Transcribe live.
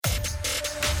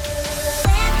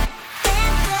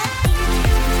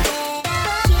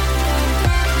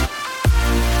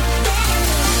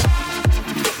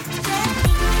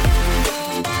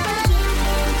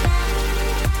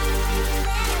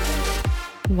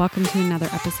welcome to another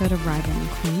episode of Rival and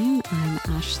Queen. I'm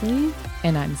Ashley.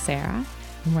 And I'm Sarah.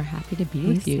 And we're happy to be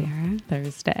with you Sarah.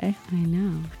 Thursday. I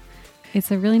know.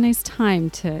 It's a really nice time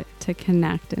to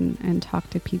connect and talk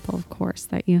to people, of course,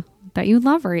 that you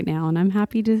love right now. And I'm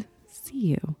happy to see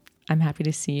you. I'm happy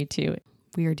to see you too.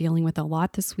 We are dealing with a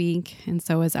lot this week, and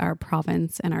so is our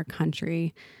province and our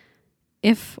country.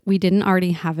 If we didn't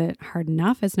already have it hard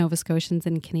enough as Nova Scotians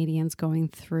and Canadians going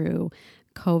through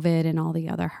COVID and all the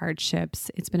other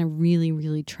hardships, it's been a really,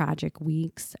 really tragic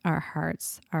weeks. Our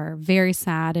hearts are very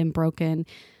sad and broken.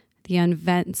 The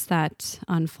events that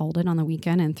unfolded on the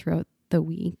weekend and throughout the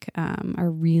week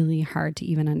are really hard to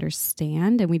even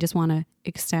understand. And we just want to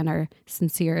extend our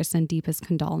sincerest and deepest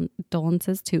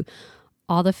condolences to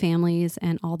all the families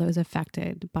and all those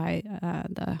affected by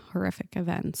the horrific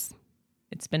events.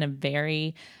 It's been a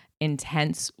very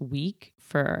intense week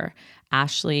for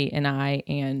Ashley and I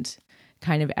and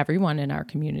kind of everyone in our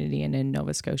community and in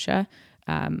Nova Scotia.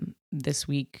 This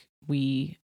week,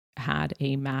 we had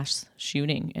a mass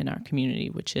shooting in our community,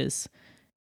 which is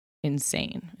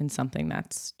insane and something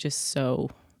that's just so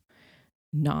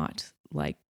not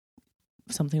like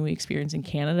something we experience in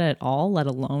Canada at all, let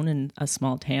alone in a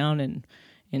small town and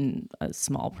in a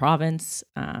small province.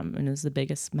 And it was the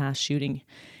biggest mass shooting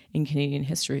in Canadian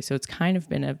history. So it's kind of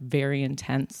been a very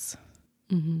intense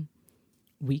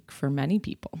week for many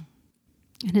people.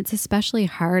 And it's especially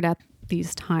hard at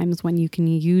these times when you can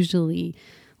usually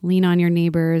lean on your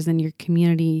neighbors and your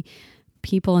community.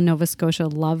 People in Nova Scotia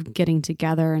love getting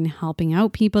together and helping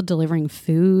out people, delivering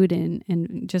food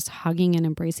and just hugging and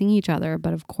embracing each other.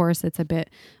 But of course, it's a bit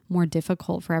more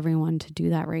difficult for everyone to do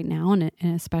that right now. And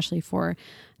especially for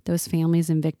those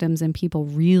families and victims and people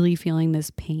really feeling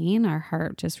this pain, our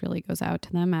heart just really goes out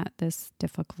to them at this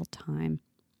difficult time.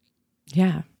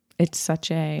 Yeah, it's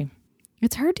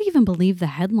hard to even believe the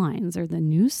headlines or the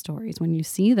news stories when you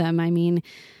see them. I mean,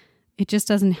 it just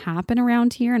doesn't happen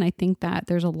around here. And I think that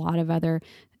there's a lot of other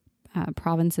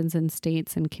provinces and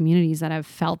states and communities that have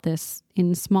felt this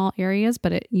in small areas,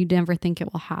 but you never think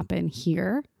it will happen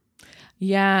here.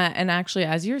 Yeah. And actually,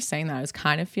 as you're saying that, I was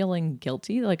kind of feeling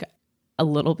guilty, like a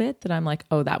little bit, that I'm like,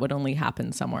 oh, that would only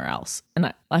happen somewhere else.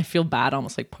 And I feel bad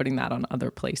almost like putting that on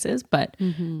other places. But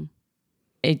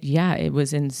it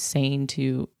was insane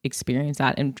to experience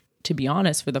that. And to be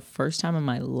honest, for the first time in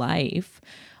my life,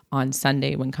 on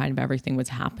Sunday when kind of everything was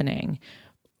happening,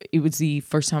 it was the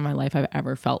first time in my life I've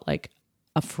ever felt like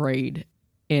afraid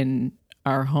in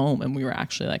our home. And we were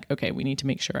actually like, okay, we need to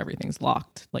make sure everything's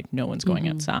locked. Like no one's going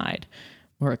outside.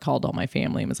 Or I called all my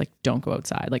family and was like, don't go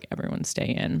outside. Like everyone stay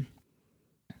in.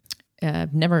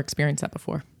 I've never experienced that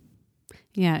before.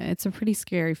 Yeah, it's a pretty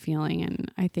scary feeling.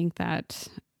 And I think that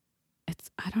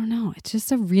I don't know, it's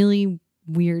just a really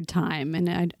weird time.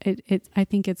 And I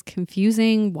think it's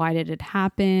confusing. Why did it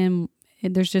happen?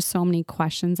 There's just so many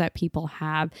questions that people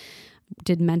have.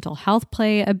 Did mental health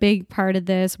play a big part of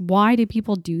this? Why do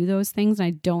people do those things? And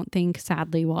I don't think,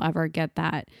 sadly, we'll ever get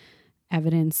that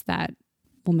evidence that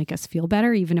will make us feel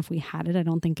better. Even if we had it, I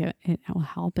don't think it will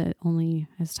help. It only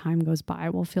as time goes by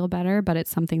we'll feel better. But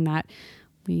it's something that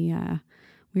we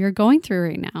are going through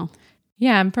right now.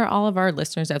 Yeah, and for all of our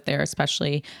listeners out there,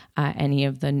 especially any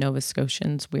of the Nova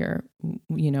Scotians, where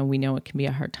we know it can be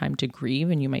a hard time to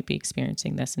grieve, and you might be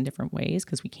experiencing this in different ways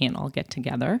because we can't all get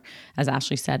together, as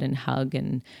Ashley said, and hug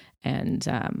and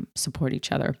support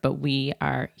each other. But we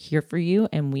are here for you,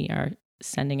 and we are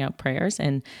sending out prayers.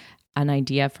 And an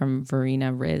idea from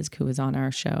Verena Rizk, who was on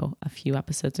our show a few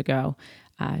episodes ago,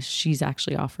 she's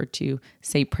actually offered to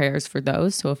say prayers for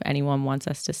those. So if anyone wants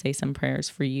us to say some prayers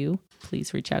for you,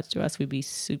 please reach out to us. We'd be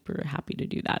super happy to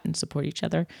do that and support each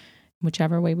other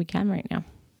whichever way we can right now.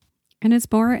 And it's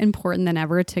more important than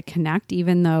ever to connect,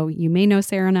 even though you may know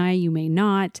Sarah and I, you may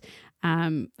not.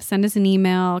 Send us an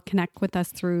email, connect with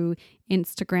us through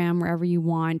Instagram, wherever you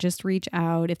want. Just reach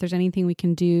out. If there's anything we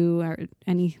can do or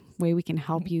any way we can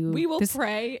help you. We will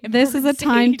pray. This is a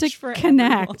time to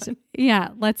connect. Everyone. Yeah,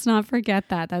 let's not forget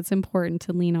that. That's important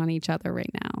to lean on each other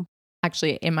right now.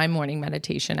 Actually, in my morning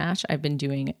meditation, Ash, I've been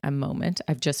doing a moment.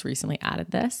 I've just recently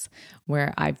added this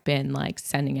where I've been like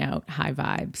sending out high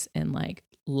vibes and like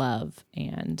love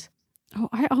and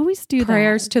I always do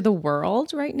prayers to the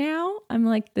world right now. I'm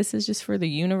like, this is just for the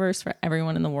universe, for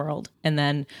everyone in the world. And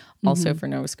then also for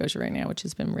Nova Scotia right now, which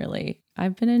has been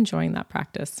I've been enjoying that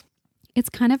practice. It's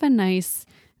kind of a nice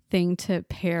thing to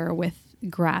pair with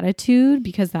gratitude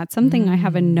because that's something I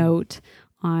have a note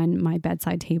on my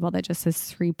bedside table that just says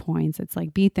 3 points. It's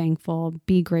like, be thankful,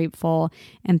 be grateful,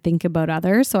 and think about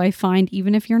others. So I find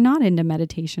even if you're not into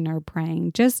meditation or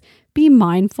praying, just be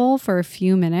mindful for a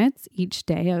few minutes each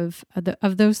day of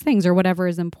those things or whatever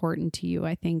is important to you.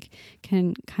 I think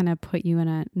can kind of put you in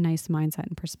a nice mindset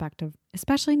and perspective,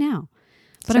 especially now.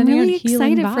 But I'm really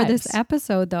excited for this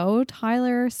episode, though.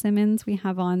 Tyler Simmonds, we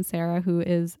have on Sarah, who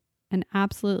is an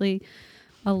absolutely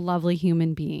a lovely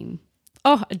human being.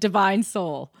 Oh, a divine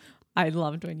soul. I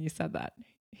loved when you said that.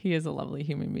 He is a lovely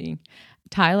human being.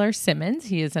 Tyler Simmonds,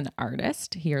 he is an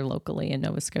artist here locally in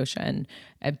Nova Scotia, and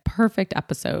a perfect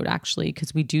episode actually,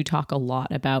 because we do talk a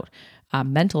lot about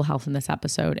mental health in this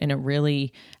episode. And it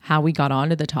really, how we got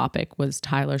onto the topic was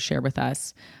Tyler shared with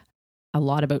us a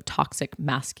lot about toxic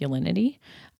masculinity.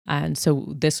 And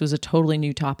so this was a totally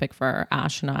new topic for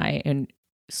Ash and I, and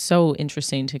so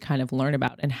interesting to kind of learn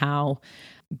about, and how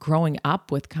growing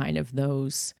up with kind of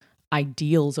those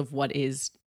ideals of what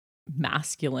is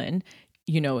masculine,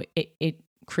 it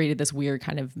created this weird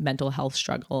kind of mental health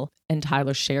struggle. And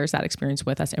Tyler shares that experience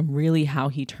with us, and really how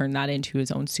he turned that into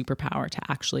his own superpower to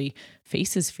actually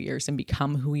face his fears and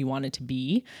become who he wanted to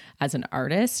be as an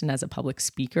artist and as a public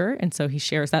speaker. And so he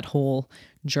shares that whole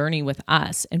journey with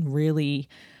us, and really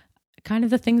kind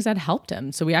of the things that helped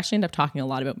him. So we actually end up talking a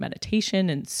lot about meditation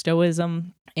and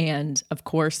stoicism. And of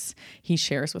course, he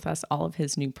shares with us all of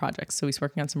his new projects. So he's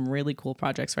working on some really cool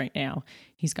projects right now.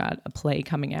 He's got a play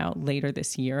coming out later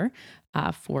this year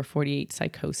for 48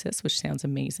 Psychosis, which sounds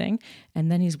amazing.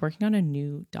 And then he's working on a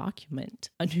new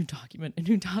document.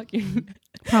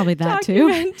 Probably that too.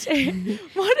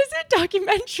 What is it?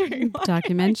 Documentary.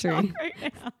 Documentary.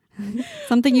 Right now.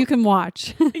 Something you can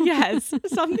watch. Yes,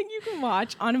 something you can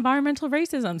watch on environmental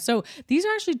racism. So these are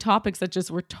actually topics that just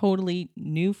were totally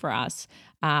new for us.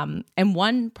 And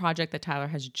one project that Tyler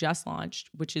has just launched,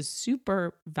 which is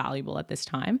super valuable at this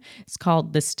time, it's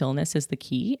called The Stillness is the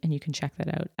Key. And you can check that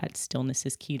out at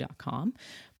stillnessisKey.com.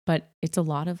 But it's a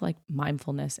lot of like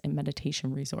mindfulness and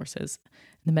meditation resources.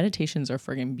 The meditations are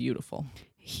friggin' beautiful.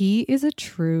 He is a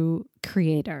true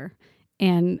creator.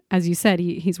 And as you said,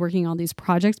 he's working on these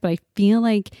projects, but I feel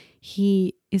like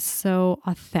he is so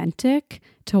authentic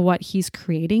to what he's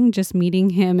creating. Just meeting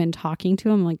him and talking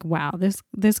to him, like, wow,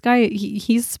 this guy,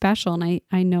 he's special. And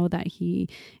I know that he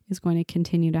is going to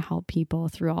continue to help people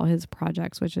through all his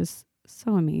projects, which is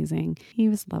so amazing. He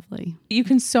was lovely. You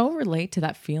can so relate to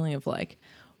that feeling of like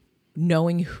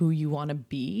knowing who you want to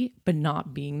be, but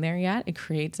not being there yet. It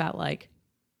creates that like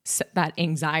that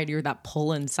anxiety or that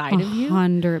pull inside of you.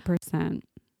 100%.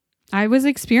 I was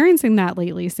experiencing that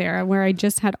lately, Sarah, where I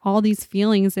just had all these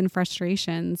feelings and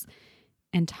frustrations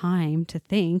and time to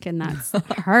think. And that's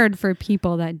hard for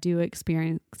people that do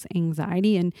experience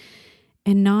anxiety and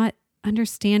not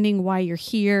understanding why you're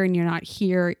here and you're not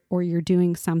here, or you're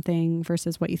doing something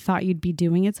versus what you thought you'd be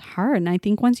doing. It's hard. And I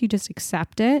think once you just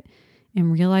accept it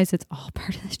and realize it's all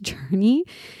part of the journey,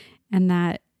 and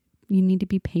that you need to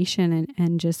be patient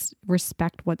and just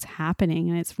respect what's happening.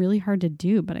 And it's really hard to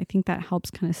do, but I think that helps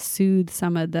kind of soothe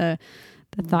some of the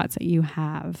thoughts that you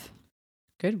have.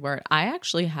 Good word. I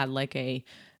actually had like a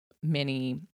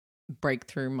mini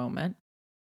breakthrough moment.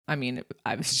 I mean,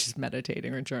 I was just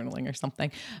meditating or journaling or something,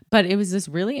 but it was this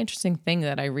really interesting thing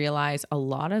that I realized a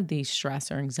lot of the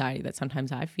stress or anxiety that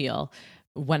sometimes I feel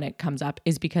when it comes up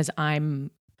is because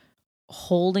I'm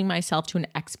holding myself to an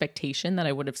expectation that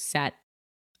I would have set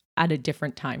at a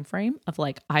different time frame of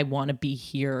like, I want to be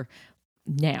here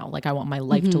now. Like I want my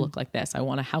life to look like this. I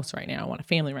want a house right now. I want a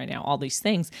family right now, all these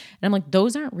things. And I'm like,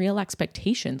 those aren't real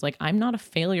expectations. Like I'm not a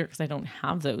failure because I don't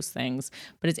have those things.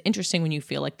 But it's interesting when you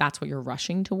feel like that's what you're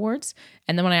rushing towards.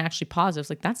 And then when I actually pause, it's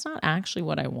like, that's not actually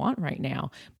what I want right now.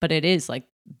 But it is like,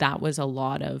 that was a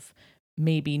lot of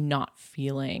maybe not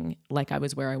feeling like I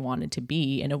was where I wanted to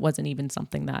be. And it wasn't even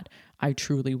something that I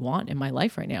truly want in my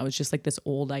life right now. It's just like this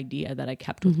old idea that I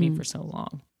kept with me for so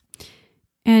long.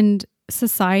 And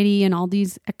society and all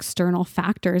these external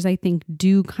factors, I think,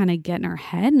 do kind of get in our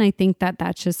head. And I think that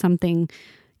that's just something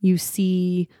you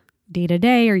see day to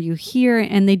day or you hear,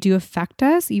 and they do affect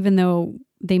us, even though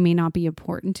they may not be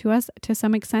important to us to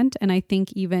some extent. And I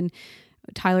think even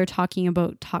Tyler talking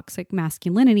about toxic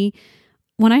masculinity,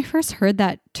 when I first heard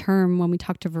that term, when we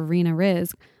talked to Verena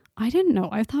Riz, I didn't know.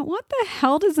 I thought, what the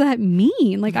hell does that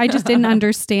mean? Like, I just didn't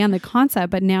understand the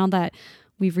concept. But now that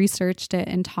we've researched it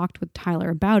and talked with Tyler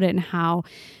about it, and how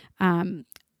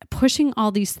pushing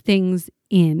all these things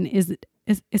in is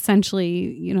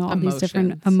essentially, all these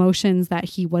different emotions that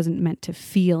he wasn't meant to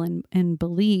feel and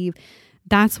believe,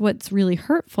 that's what's really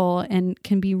hurtful and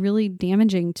can be really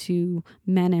damaging to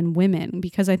men and women,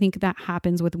 because I think that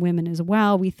happens with women as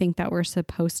well. We think that we're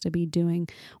supposed to be doing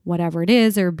whatever it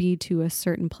is or be to a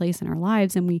certain place in our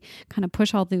lives, and we kind of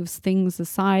push all those things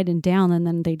aside and down, and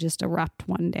then they just erupt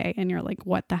one day and you're like,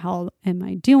 what the hell am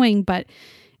I doing? But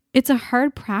it's a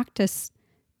hard practice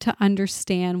to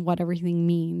understand what everything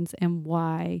means and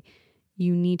why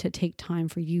you need to take time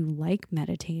for you, like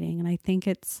meditating. And I think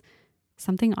it's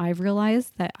something I've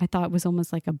realized that I thought was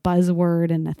almost like a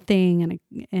buzzword and a thing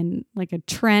and like a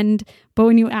trend. But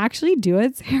when you actually do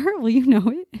it, Sarah, well, you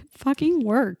know, it fucking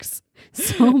works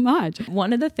so much.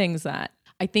 One of the things that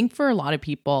I think for a lot of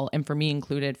people, and for me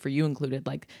included, for you included,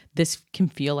 like this can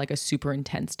feel like a super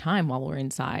intense time while we're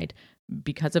inside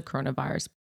because of coronavirus.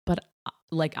 But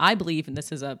like, I believe, and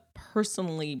this is a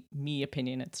personally me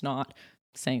opinion, it's not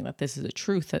saying that this is a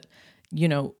truth, that, you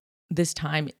know, this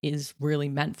time is really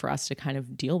meant for us to kind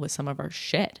of deal with some of our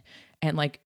shit. And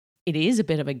like, it is a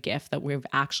bit of a gift that we've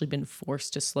actually been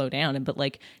forced to slow down. And, but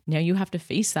like, now you have to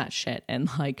face that shit and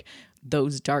like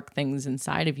those dark things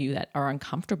inside of you that are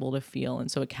uncomfortable to feel.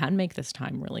 And so it can make this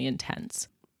time really intense.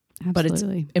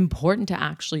 Absolutely. But it's important to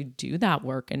actually do that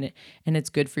work, and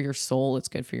it's good for your soul. It's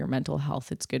good for your mental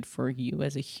health. It's good for you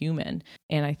as a human.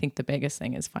 And I think the biggest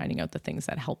thing is finding out the things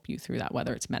that help you through that,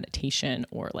 whether it's meditation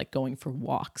or like going for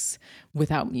walks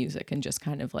without music and just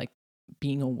kind of like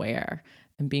being aware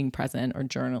and being present, or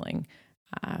journaling.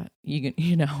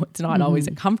 You know, it's not always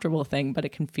a comfortable thing, but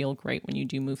it can feel great when you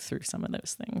do move through some of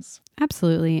those things.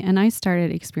 Absolutely. And I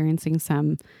started experiencing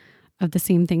some of the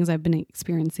same things I've been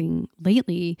experiencing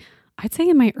lately, I'd say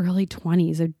in my early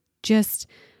 20s, of just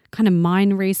kind of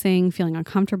mind racing, feeling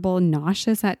uncomfortable,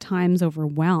 nauseous at times,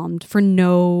 overwhelmed for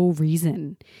no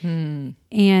reason.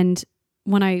 And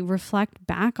when I reflect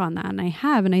back on that, and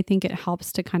I think it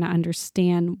helps to kind of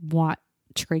understand what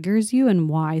triggers you and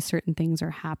why certain things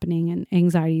are happening and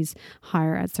anxiety's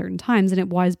higher at certain times. And it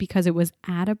was because it was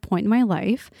at a point in my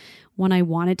life when I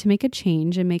wanted to make a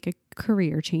change and make a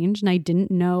career change, and I didn't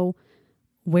know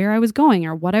where I was going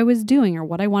or what I was doing or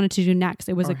what I wanted to do next.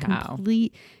 It was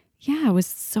it was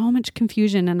so much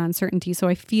confusion and uncertainty. So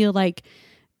I feel like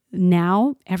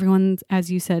now everyone's,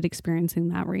 as you said, experiencing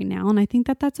that right now. And I think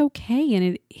that that's okay. And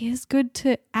it is good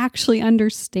to actually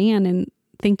understand and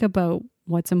think about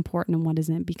what's important and what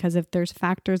isn't. Because if there's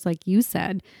factors, like you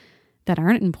said, that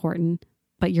aren't important,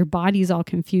 but your body's all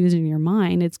confused in your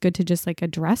mind, it's good to just like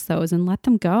address those and let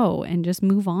them go and just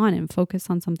move on and focus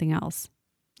on something else.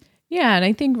 Yeah. And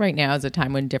I think right now is a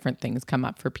time when different things come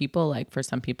up for people. Like for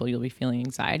some people, you'll be feeling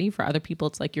anxiety. For other people,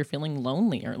 it's like you're feeling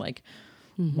lonely, or like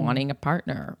wanting a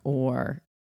partner, or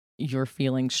you're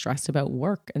feeling stressed about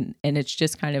work. And it's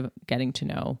just kind of getting to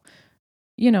know,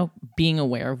 you know, being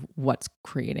aware of what's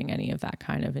creating any of that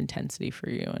kind of intensity for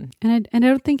you. And I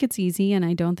don't think it's easy. And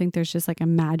I don't think there's just like a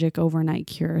magic overnight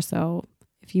cure. So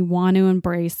if you want to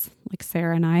embrace, like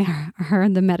Sarah and I are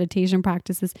the meditation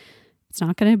practices, it's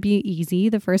not going to be easy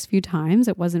the first few times.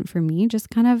 It wasn't for me. Just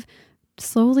kind of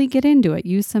slowly get into it.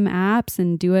 Use some apps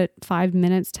and do it 5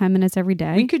 minutes, 10 minutes every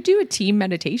day. We could do a team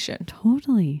meditation.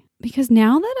 Totally. Because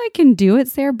now that I can do it,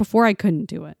 Sarah, before I couldn't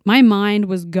do it. My mind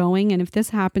was going. And if this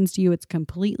happens to you, it's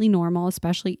completely normal,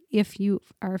 especially if you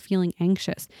are feeling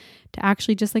anxious, to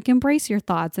actually just like embrace your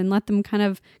thoughts and let them kind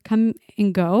of come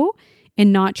and go,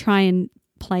 and not try and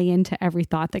play into every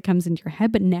thought that comes into your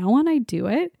head. But now when I do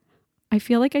it, I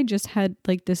feel like I just had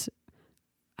like this,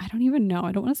 I don't even know,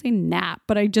 I don't want to say nap,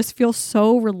 but I just feel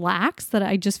so relaxed that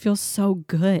I just feel so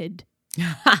good.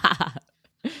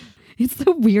 It's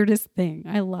the weirdest thing.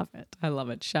 I love it. I love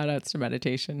it. Shout outs to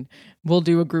meditation. We'll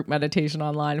do a group meditation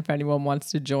online if anyone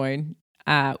wants to join.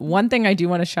 One thing I do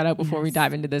want to shout out before we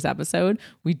dive into this episode,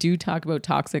 we do talk about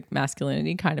toxic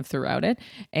masculinity kind of throughout it.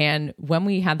 And when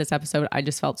we had this episode, I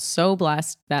just felt so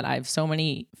blessed that I have so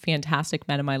many fantastic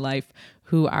men in my life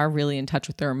who are really in touch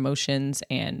with their emotions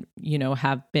and, you know,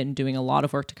 have been doing a lot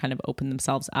of work to kind of open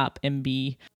themselves up and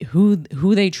be who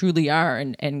they truly are,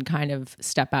 and kind of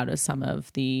step out of some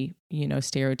of the, you know,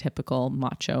 stereotypical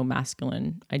macho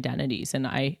masculine identities.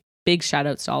 And big shout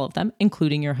outs to all of them,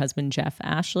 including your husband, Jeff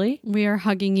Ashley. We are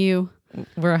hugging you.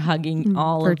 We're hugging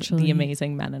all virtually. Of the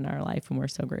amazing men in our life, and we're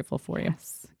so grateful for you.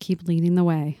 Yes. Keep leading the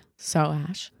way. So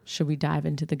Ash, should we dive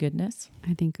into the goodness?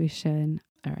 I think we should.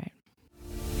 All right.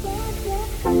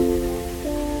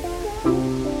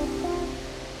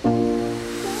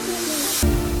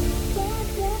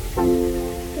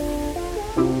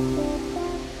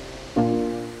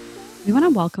 We want to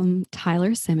welcome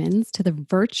Tyler Simmonds to the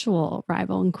virtual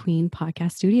Rival and Queen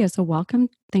podcast studio. So welcome.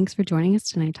 Thanks for joining us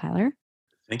tonight, Tyler.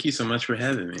 Thank you so much for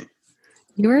having me.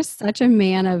 You are such a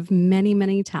man of many,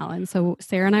 many talents. So,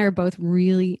 Sarah and I are both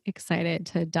really excited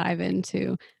to dive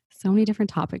into so many different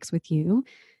topics with you.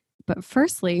 But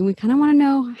firstly, we kind of want to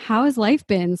know, how has life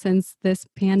been since this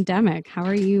pandemic? How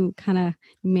are you kind of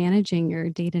managing your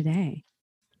day to day?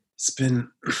 It's been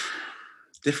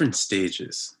different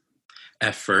stages.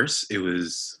 At first, it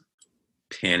was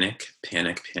panic,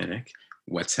 panic, panic.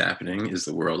 What's happening? Is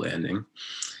the world ending?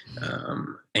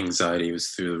 Anxiety was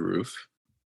through the roof.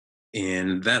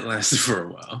 And that lasted for a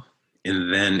while.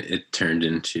 And then it turned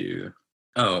into,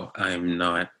 oh, I'm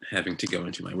not having to go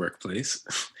into my workplace.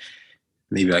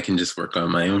 Maybe I can just work on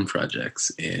my own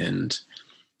projects. And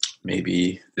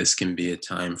maybe this can be a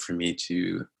time for me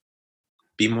to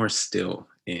be more still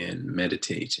and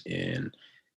meditate and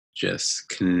just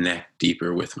connect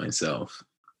deeper with myself.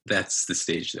 That's the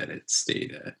stage that it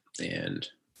stayed at. And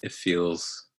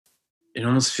it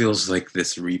almost feels like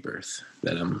this rebirth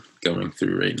that I'm going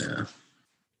through right now.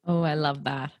 Oh, I love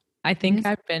that. I think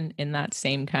I've been in that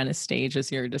same kind of stage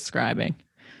as you're describing.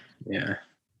 Yeah.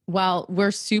 Well,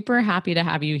 we're super happy to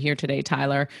have you here today,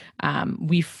 Tyler.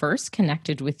 We first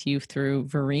connected with you through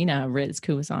Verena Rizk,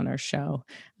 who was on our show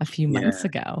a few months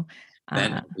ago.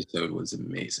 That episode was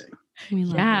amazing. We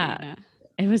love Verena.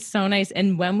 It was so nice.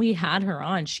 And when we had her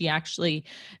on, she actually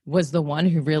was the one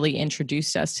who really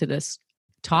introduced us to this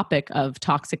topic of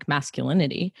toxic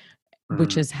masculinity,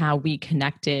 which is how we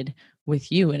connected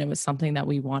with you. And it was something that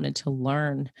we wanted to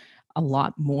learn a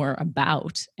lot more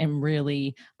about and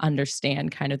really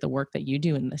understand kind of the work that you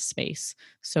do in this space.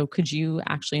 So could you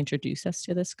actually introduce us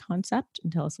to this concept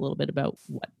and tell us a little bit about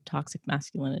what toxic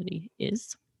masculinity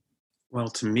is? Well,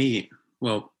 to me,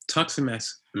 toxic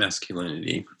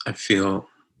masculinity, I feel,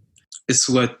 is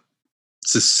what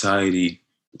society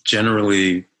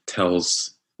generally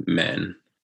tells men,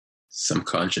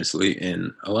 subconsciously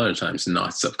and a lot of times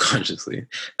not subconsciously,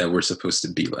 that we're supposed to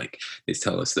be like. They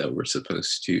tell us that we're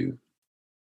supposed to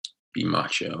be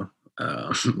macho,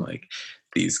 like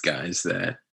these guys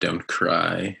that don't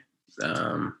cry,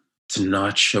 to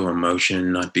not show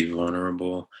emotion, not be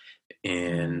vulnerable.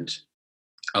 And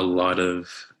a lot of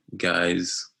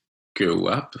guys grew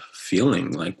up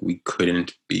feeling like we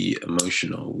couldn't be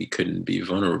emotional, we couldn't be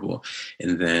vulnerable.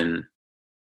 And then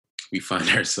we find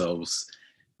ourselves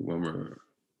when we're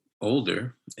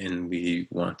older and we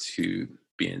want to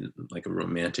be in like a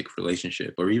romantic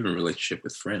relationship or even relationship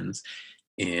with friends,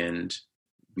 and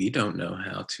we don't know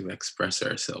how to express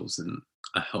ourselves in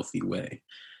a healthy way.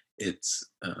 It's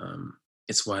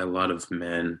why a lot of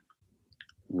men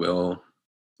will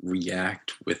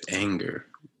react with anger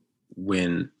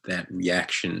when that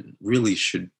reaction really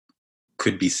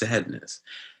could be sadness.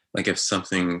 Like if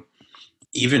something,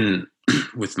 even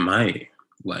with my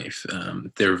life,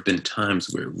 there have been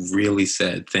times where really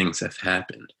sad things have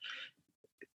happened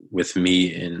with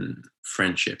me in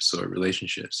friendships or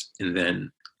relationships, and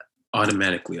then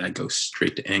automatically I go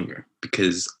straight to anger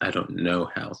because I don't know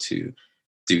how to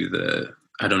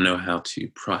I don't know how to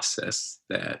process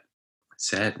that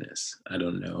sadness. I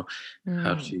don't know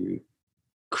how to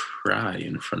cry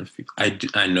in front of people.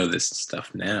 I know this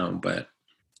stuff now, but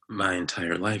my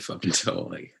entire life up until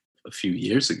like a few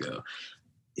years ago,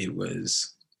 it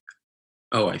was,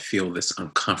 oh, I feel this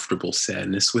uncomfortable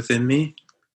sadness within me.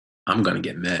 I'm going to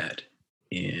get mad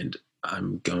and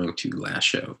I'm going to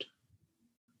lash out,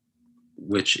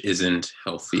 which isn't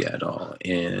healthy at all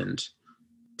and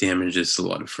damages a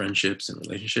lot of friendships and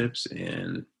relationships.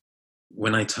 And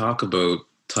when I talk about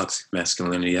toxic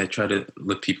masculinity, I try to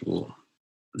let people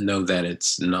know that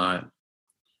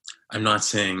I'm not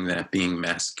saying that being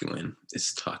masculine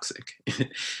is toxic.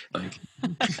 Like,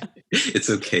 it's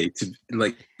okay to,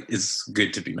 like, it's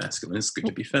good to be masculine. It's good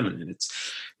to be feminine.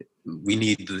 We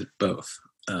need both.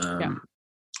 But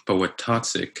what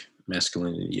toxic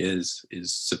masculinity is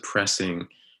suppressing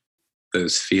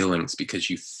those feelings because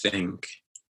you think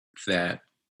that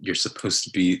you're supposed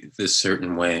to be this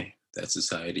certain way that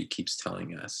society keeps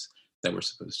telling us that we're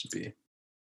supposed to be.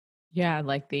 Yeah,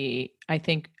 I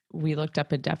think we looked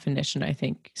up a definition. I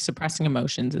think suppressing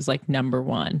emotions is like number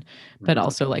one, but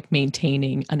also like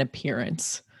maintaining an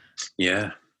appearance.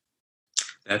 Yeah,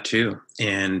 that too.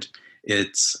 And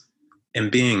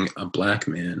being a Black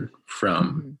man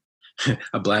from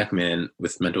a Black man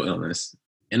with mental illness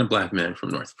and a Black man from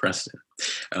North Preston,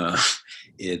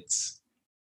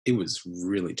 it was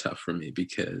really tough for me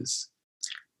because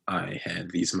I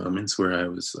had these moments where I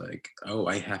was like, oh,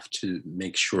 I have to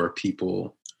make sure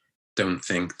people don't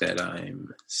think that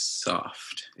I'm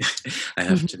soft. I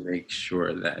have to make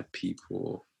sure that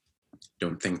people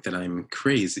don't think that I'm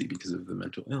crazy because of the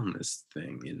mental illness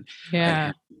thing. And I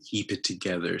have to keep it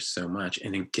together so much.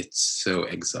 And it gets so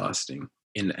exhausting.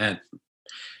 And at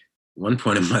one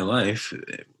point in my life,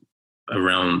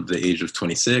 around the age of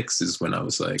 26, is when I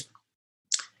was like,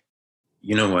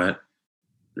 you know what?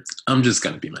 I'm just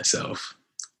going to be myself.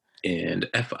 And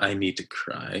if I need to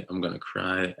cry, I'm going to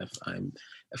cry.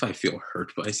 If I feel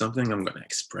hurt by something, I'm going to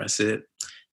express it.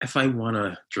 If I want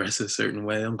to dress a certain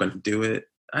way, I'm going to do it.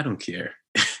 I don't care.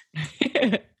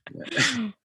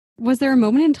 Was there a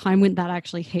moment in time when that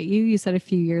actually hit you? You said a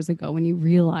few years ago when you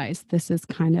realized this is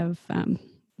kind of,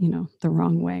 the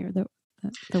wrong way, or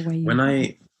the way you.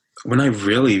 When I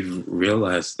really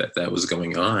realized that was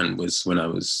going on was when I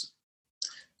was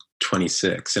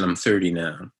 26, and I'm 30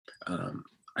 now.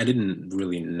 I didn't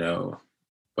really know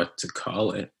what to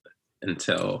call it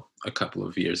until a couple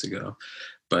of years ago.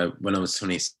 But when I was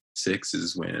 26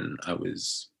 is when I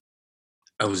was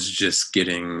just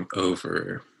getting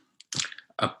over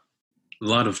a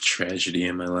lot of tragedy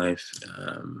in my life,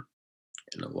 and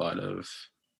a lot of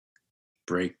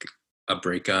a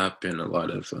breakup, and a lot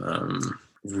of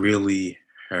really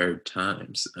hard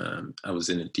times. I was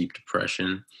in a deep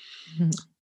depression,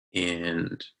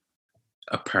 and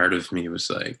a part of me was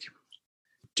like,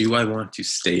 do I want to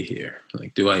stay here?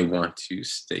 Like, do I want to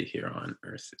stay here on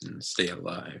Earth and stay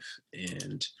alive?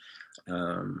 And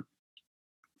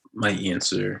my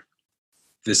answer,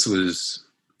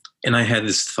 and I had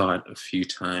this thought a few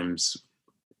times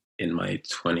in my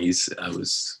 20s. I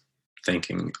was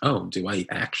thinking, oh, do I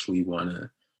actually want to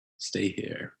stay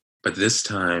here? But this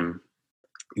time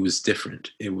it was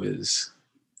different.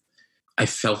 I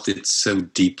felt it so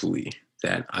deeply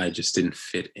that I just didn't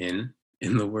fit in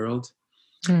the world.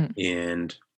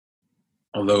 And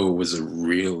although it was a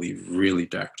really, really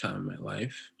dark time in my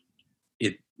life,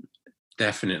 it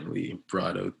definitely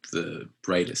brought out the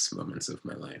brightest moments of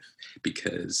my life,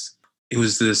 because it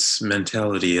was this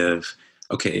mentality of,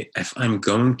 okay, if I'm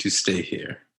going to stay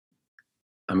here,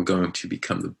 I'm going to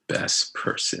become the best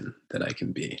person that I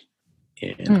can be.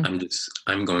 And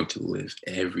I'm going to live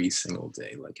every single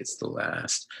day like it's the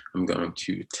last. I'm going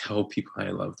to tell people I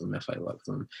love them if I love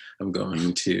them. I'm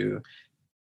going to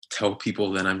tell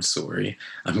people that I'm sorry.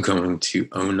 I'm going to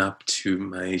own up to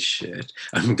my shit.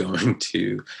 I'm going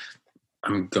to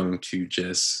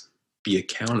just be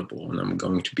accountable, and I'm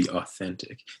going to be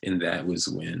authentic. And that was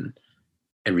when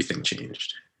everything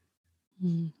changed.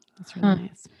 That's really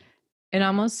nice. It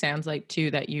almost sounds like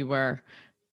too that you were,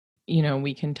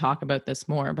 we can talk about this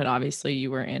more, but obviously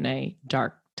you were in a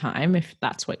dark time, if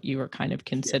that's what you were kind of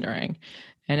considering.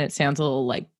 Yeah. And it sounds a little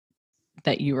like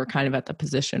that you were kind of at the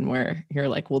position where you're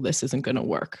like, well, this isn't going to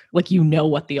work. Like,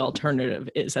 what the alternative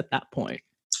is at that point.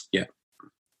 Yeah.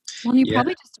 Well, you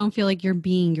probably just don't feel like you're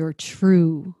being your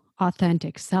true,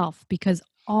 authentic self, because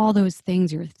all those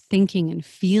things you're thinking and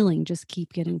feeling just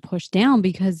keep getting pushed down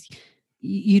because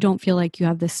you don't feel like you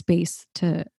have the space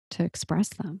to express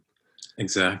them.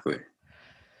 Exactly.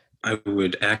 I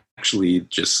would actually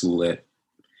just let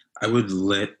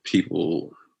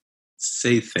people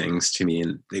say things to me,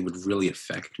 and they would really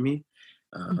affect me.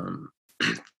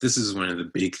 This is one of the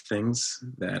big things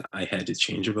that I had to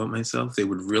change about myself. They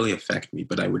would really affect me,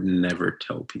 but I would never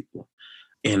tell people.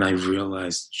 And I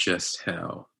realized just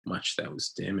how much that was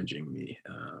damaging me.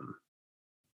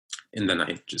 And then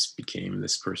I just became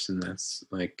this person that's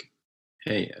like,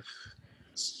 hey, if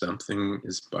something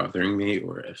is bothering me,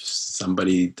 or if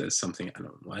somebody does something I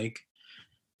don't like,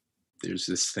 there's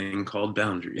this thing called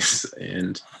boundaries,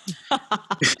 and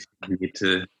you need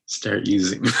to start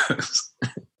using those.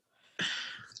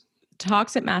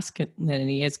 Toxic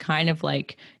masculinity is kind of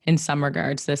like, in some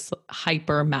regards, this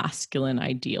hyper masculine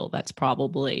ideal that's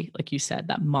probably, like you said,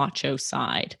 that macho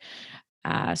side.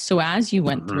 So as you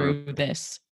went through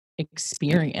this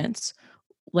experience,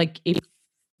 like, if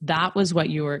that was what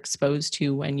you were exposed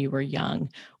to when you were young,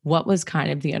 what was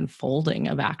kind of the unfolding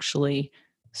of actually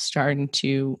starting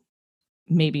to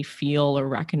maybe feel or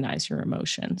recognize your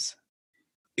emotions?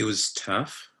 It was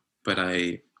tough, but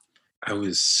I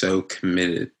was so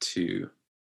committed to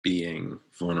being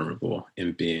vulnerable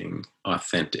and being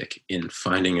authentic in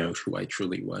finding out who I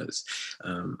truly was.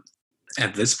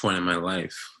 At this point in my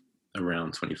life,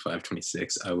 around 25,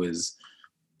 26, I was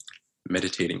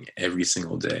meditating every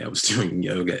single day. I was doing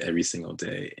yoga every single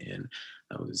day, and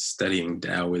I was studying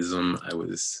Taoism. I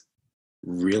was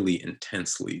really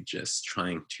intensely just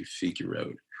trying to figure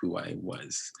out who I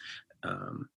was.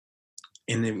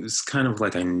 And it was kind of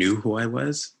like I knew who I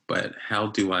was, but how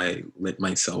do I let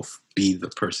myself be the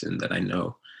person that I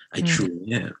know I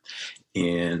truly am?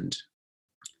 And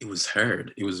it was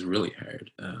hard. It was really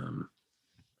hard.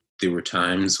 There were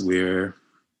times where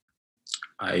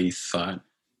I thought,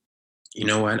 you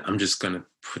know what, I'm just going to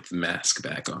put the mask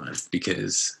back on,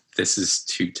 because this is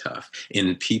too tough.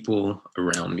 And people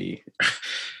around me,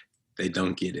 they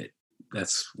don't get it.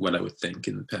 That's what I would think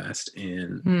in the past.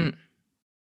 And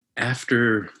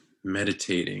after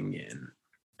meditating and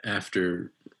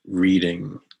after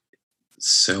reading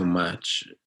so much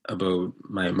about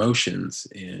my emotions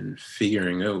and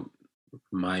figuring out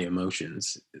my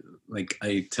emotions, like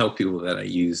I tell people that I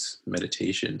use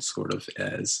meditation sort of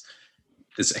as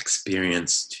this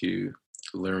experience to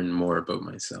learn more about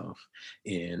myself.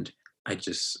 And I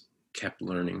just kept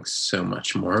learning so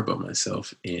much more about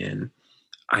myself. And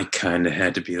I kind of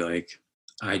had to be like,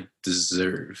 I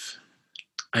deserve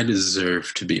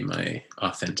to be my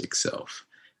authentic self.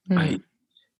 I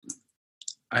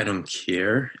don't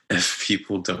care if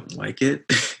people don't like it.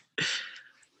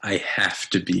 I have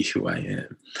to be who I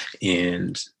am.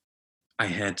 And I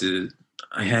had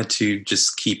to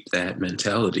just keep that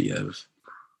mentality of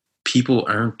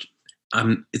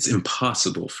it's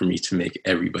impossible for me to make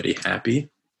everybody happy.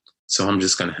 So I'm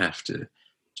just going to have to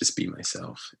just be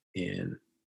myself. And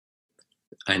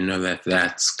I know that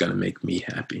that's going to make me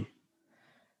happy.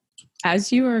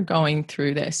 As you were going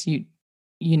through this, you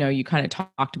kind of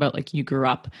talked about like you grew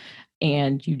up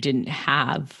and you didn't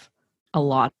have a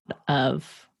lot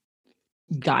of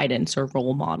guidance or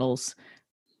role models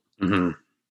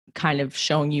kind of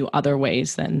showing you other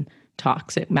ways than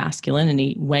toxic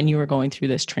masculinity. When you were going through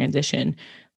this transition,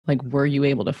 like, were you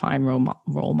able to find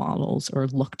role models or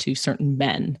look to certain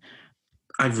men?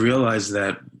 I've realized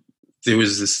that there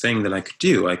was this thing that I could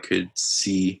do. I could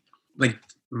see, like,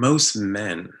 most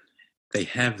men, they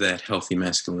have that healthy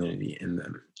masculinity in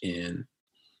them. And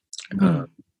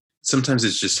sometimes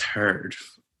it's just hard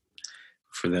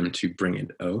for them to bring it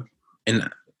out. And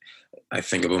I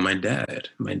think about my dad.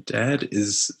 My dad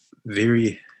is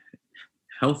very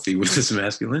healthy with his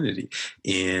masculinity.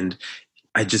 And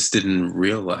I just didn't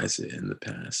realize it in the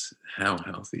past, how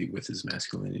healthy with his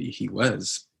masculinity he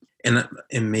was. And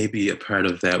maybe a part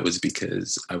of that was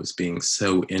because I was being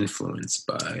so influenced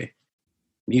by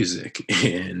music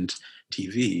and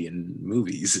TV and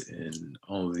movies and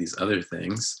all of these other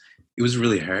things. It was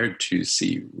really hard to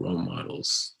see role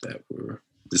models that were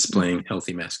displaying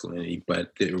healthy masculinity,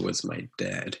 but there was my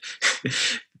dad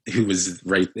who was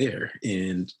right there.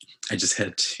 And I just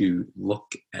had to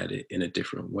look at it in a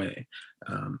different way,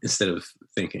 instead of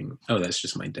thinking, oh, that's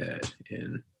just my dad.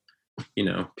 And,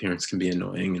 parents can be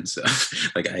annoying and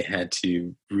stuff. Like, I had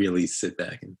to really sit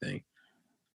back and think,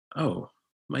 oh,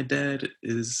 my dad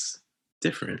is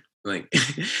different. Like,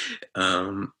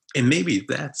 and maybe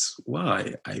that's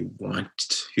why I want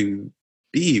to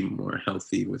be more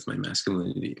healthy with my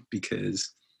masculinity,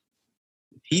 because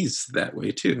he's that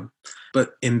way too.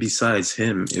 And besides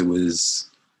him, there was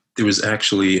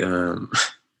actually a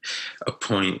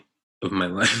point of my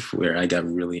life where I got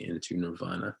really into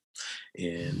Nirvana.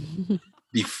 And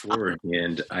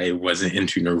beforehand, I wasn't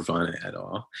into Nirvana at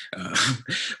all.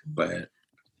 But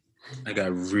I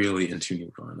got really into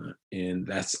Nirvana, and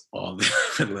that's all that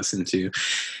I listened to.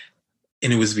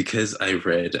 And it was because I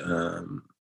read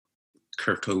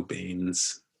Kurt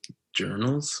Cobain's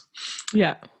journals.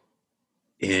 Yeah.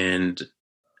 And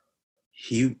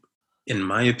he, in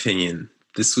my opinion,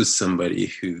 this was somebody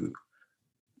who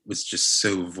was just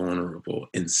so vulnerable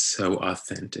and so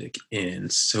authentic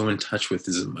and so in touch with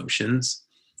his emotions.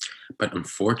 But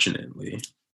unfortunately,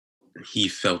 he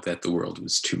felt that the world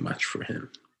was too much for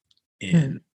him.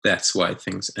 And that's why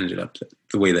things ended up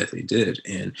the way that they did.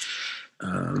 And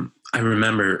I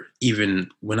remember even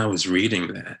when I was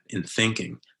reading that and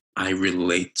thinking, I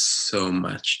relate so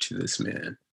much to this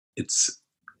man. It's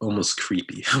almost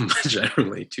creepy how much I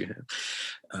relate to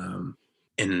him.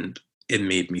 And it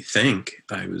made me think.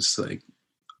 I was like,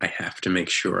 I have to make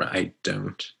sure I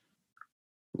don't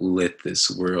let this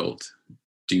world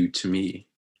do to me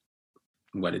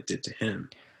what it did to him.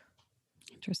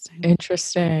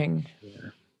 Interesting. Yeah.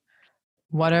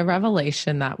 What a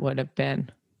revelation that would have been.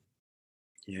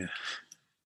 Yeah.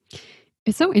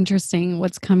 It's so interesting.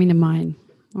 What's coming to mind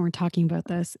when we're talking about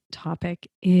this topic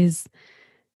is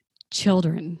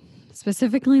children,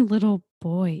 specifically little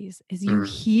boys, as you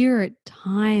hear it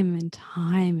time and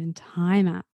time and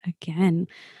time again,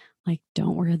 like,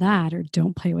 don't wear that, or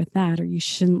don't play with that, or you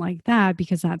shouldn't like that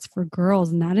because that's for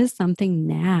girls. And that is something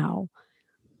now,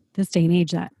 this day and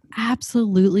age, that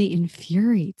absolutely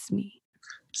infuriates me.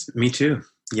 Me too.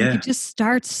 Yeah. Like, it just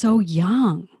starts so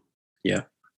young. Yeah.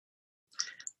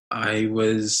 I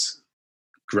was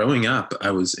growing up, I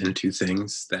was into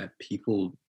things that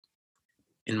people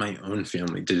in my own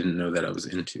family didn't know that I was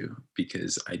into,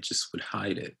 because I just would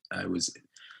hide it. I was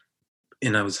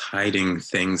hiding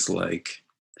things like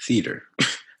theater.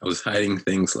 I was hiding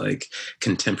things like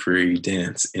contemporary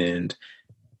dance and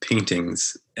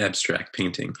paintings, abstract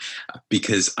painting,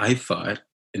 because I thought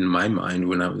in my mind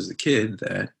when I was a kid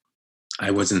that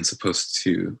I wasn't supposed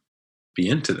to be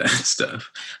into that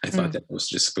stuff. I thought that I was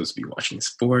just supposed to be watching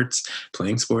sports,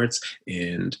 playing sports,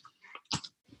 and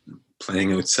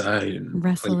playing outside and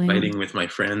Wrestling. fighting with my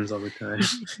friends all the time.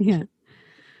 Yeah.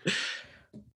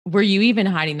 Were you even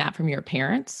hiding that from your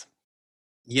parents?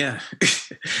 Yeah.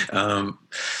 At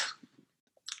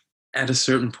a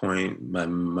certain point, my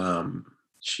mom,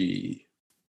 she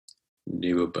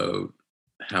knew about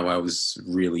how I was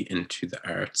really into the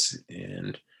arts,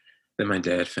 and then my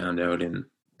dad found out, and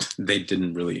they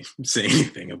didn't really say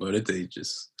anything about it. They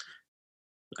just,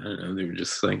 I don't know, they were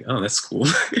just like, oh, that's cool.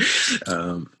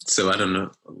 So I don't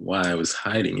know why I was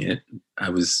hiding it. I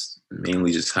was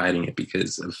mainly just hiding it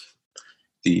because of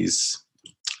these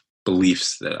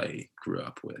beliefs that I grew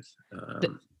up with.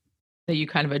 That you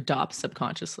kind of adopt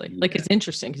subconsciously. Like, it's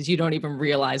interesting because you don't even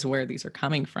realize where these are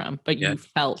coming from, but you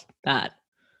felt that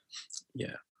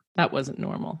that wasn't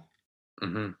normal.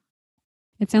 Mm-hmm.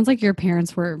 It sounds like your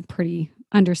parents were pretty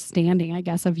understanding, I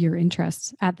guess, of your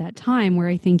interests at that time, where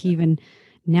I think even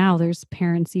now there's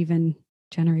parents even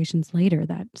generations later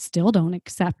that still don't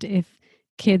accept if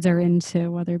kids are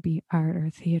into whether it be art or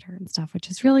theater and stuff,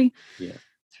 which is really,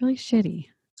 it's really shitty.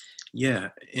 Yeah.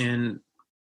 And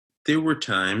there were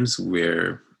times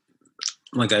where,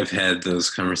 like, I've had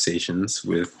those conversations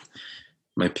with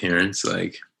my parents,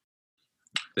 like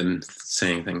them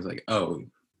saying things like, oh,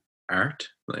 art,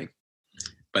 like,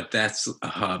 but that's a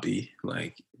hobby.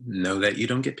 Like, know that you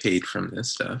don't get paid from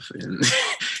this stuff. And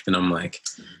and I'm like,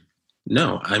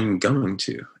 no, I'm going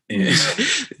to. And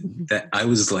that I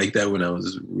was like that when I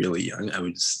was really young. I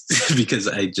was because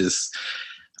I just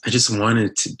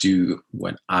wanted to do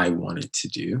what I wanted to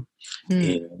do.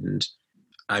 And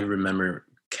I remember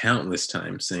countless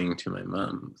times saying to my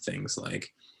mom things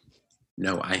like,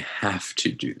 no, I have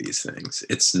to do these things.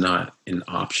 It's not an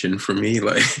option for me.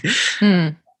 Like,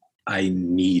 I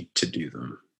need to do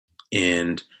them.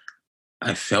 And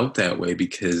I felt that way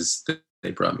because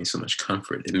they brought me so much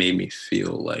comfort. It made me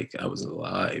feel like I was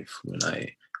alive when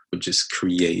I would just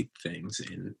create things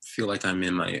and feel like I'm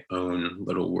in my own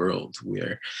little world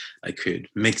where I could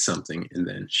make something and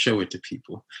then show it to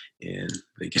people and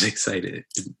they get excited.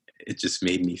 It just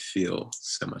made me feel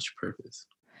so much purpose.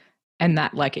 And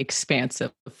that like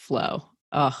expansive flow.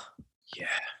 Oh, yeah.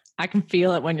 I can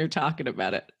feel it when you're talking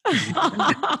about it.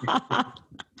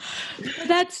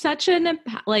 That's such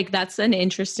that's an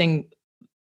interesting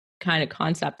kind of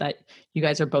concept that you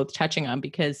guys are both touching on,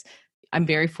 because I'm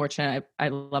very fortunate. I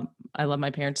love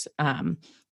my parents.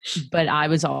 But I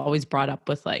was always brought up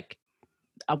with like,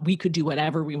 we could do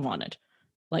whatever we wanted.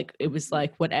 Like, it was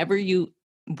like, whatever you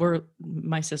were,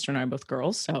 my sister and I are both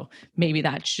girls. So maybe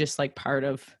that's just like part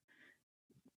of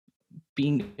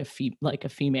being a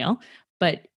female,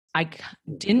 but I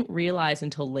didn't realize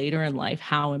until later in life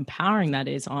how empowering that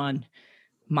is on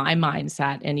my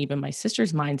mindset and even my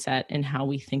sister's mindset and how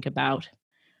we think about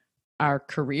our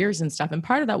careers and stuff. And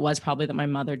part of that was probably that my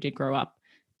mother did grow up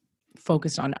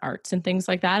focused on arts and things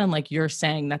like that. And like you're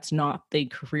saying, that's not the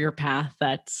career path.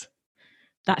 That's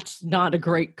not a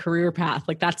great career path.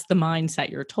 Like, that's the mindset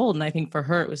you're told. And I think for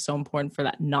her, it was so important for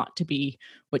that not to be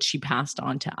what she passed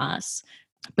on to us.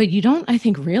 But you don't, I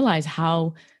think, realize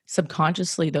how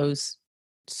subconsciously those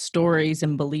stories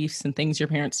and beliefs and things your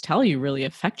parents tell you really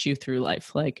affect you through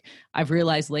life. Like, I've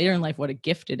realized later in life what a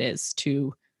gift it is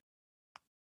to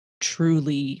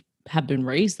truly have been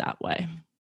raised that way.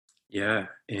 Yeah.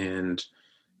 And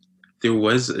there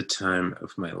was a time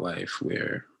of my life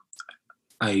where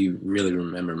I really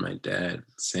remember my dad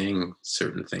saying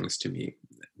certain things to me.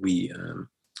 We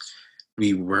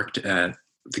worked at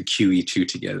the QE2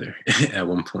 together at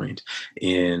one point,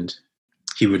 and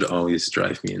he would always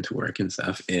drive me into work and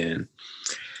stuff. And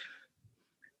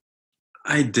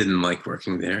I didn't like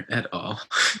working there at all.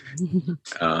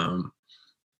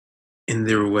 And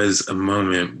there was a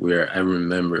moment where I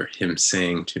remember him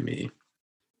saying to me,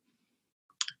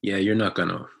 yeah, you're not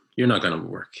gonna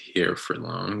work here for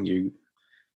long.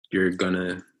 You're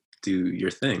gonna do your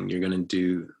thing. You're gonna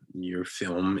do your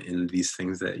film and these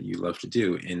things that you love to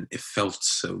do. And it felt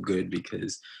so good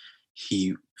because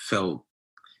he felt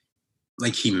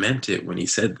like he meant it when he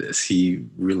said this. He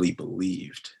really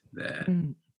believed that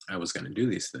I was going to do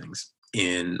these things.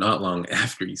 And not long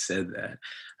after he said that,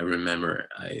 I remember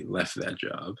I left that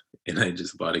job and I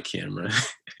just bought a camera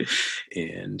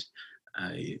and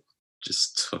I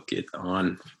just took it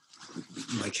on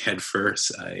like head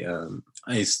first.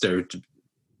 I started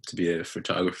to be a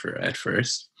photographer at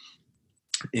first,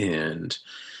 and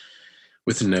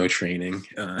with no training,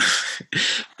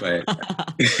 but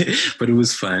but it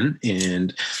was fun,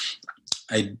 and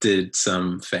I did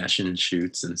some fashion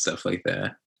shoots and stuff like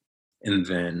that. And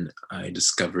then I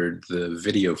discovered the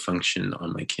video function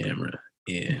on my camera,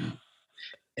 and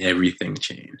everything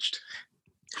changed.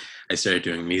 I started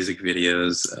doing music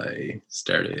videos. I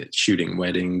started shooting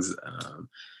weddings.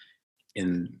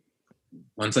 And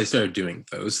once I started doing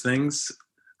those things,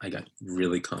 I got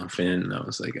really confident, and I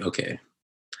was like, okay,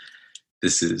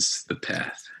 this is the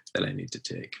path that I need to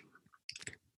take.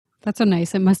 That's so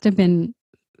nice. It must have been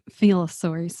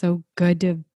so good to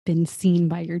have been seen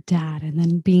by your dad, and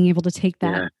then being able to take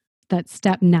Yeah. that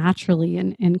step naturally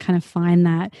and kind of find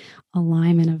that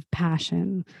alignment of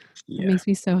passion. It Yeah. makes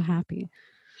me so happy.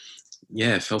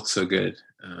 Yeah, it felt so good.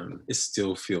 It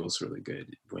still feels really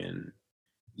good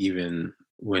even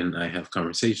when I have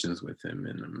conversations with him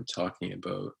and I'm talking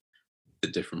about the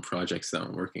different projects that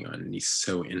I'm working on, and he's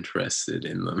so interested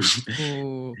in them.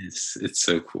 It's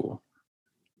so cool.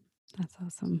 That's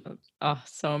awesome. Oh,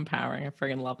 so empowering. I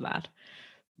freaking love that.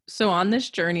 So on this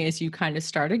journey, as you kind of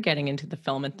started getting into the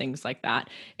film and things like that,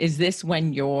 is this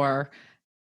when your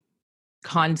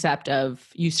concept of,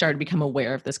 you started to become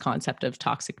aware of this concept of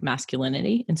toxic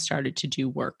masculinity and started to do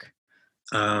work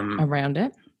around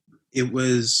it? It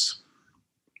was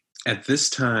at this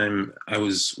time I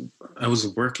was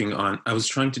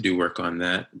trying to do work on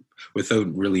that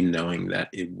without really knowing that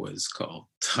it was called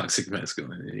toxic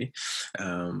masculinity.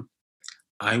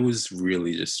 I was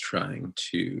really just trying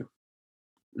to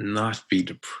not be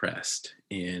depressed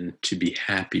and to be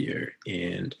happier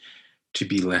and to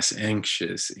be less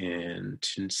anxious and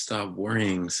to stop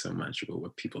worrying so much about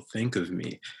what people think of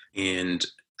me. And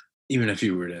even if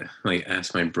you were to like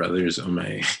ask my brothers or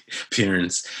my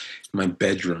parents, my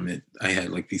bedroom, I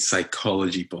had like these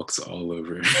psychology books all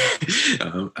over.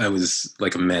 I was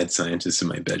like a mad scientist in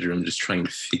my bedroom, just trying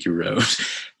to figure out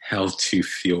how to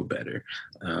feel better.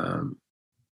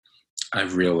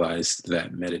 I've realized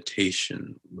that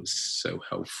meditation was so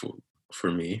helpful for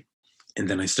me. And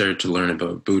then I started to learn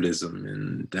about Buddhism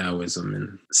and Taoism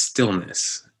and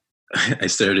stillness. I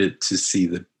started to see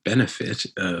the benefit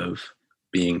of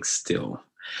being still.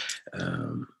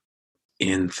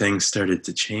 And things started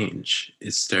to change.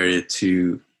 It started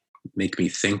to make me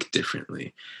think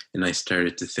differently. And I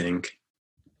started to think,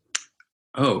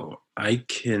 I'm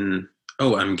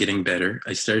getting better.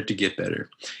 I started to get better.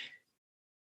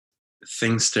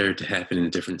 Things started to happen in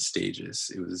different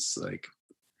stages. It was like,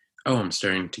 I'm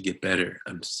starting to get better.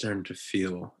 I'm starting to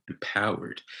feel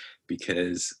empowered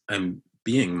because I'm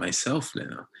being myself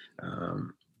now.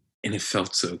 And it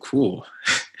felt so cool.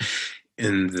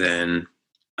 And then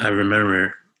I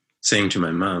remember saying to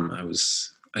my mom,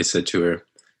 I said to her,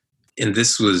 and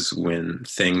this was when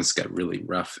things got really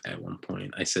rough at one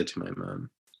point. I said to my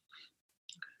mom,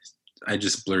 I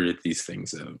just blurted these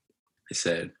things out. I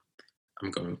said, I'm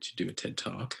going to do a TED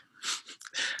Talk.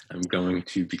 I'm going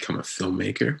to become a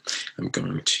filmmaker. I'm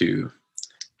going to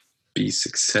be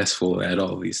successful at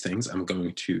all these things. I'm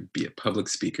going to be a public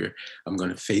speaker. I'm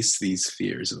going to face these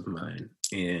fears of mine.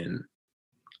 And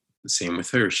the same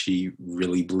with her. She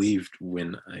really believed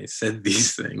when I said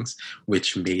these things,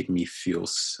 which made me feel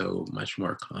so much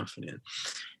more confident.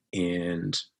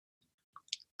 And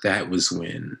that was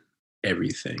when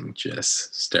everything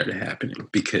just started happening,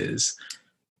 because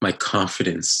my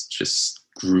confidence just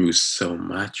grew so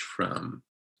much from,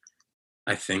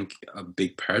 I think a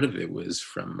big part of it was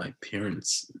from my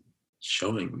parents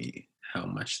showing me how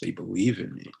much they believe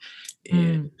in me.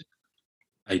 And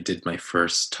I did my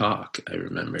first talk, I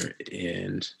remember,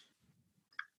 and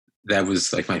that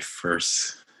was like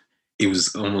it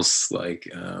was almost like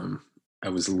I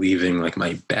was leaving like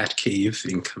my bat cave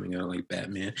and coming out like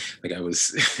Batman. Like I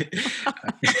was,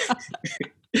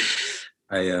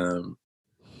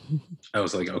 I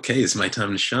was like, okay, it's my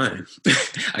time to shine.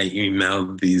 I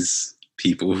emailed these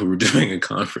people who were doing a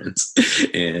conference,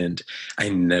 and I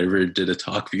never did a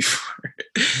talk before.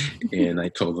 And I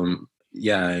told them,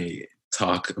 yeah,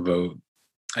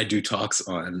 I do talks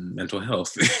on mental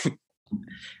health.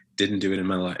 Didn't do it in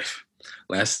my life.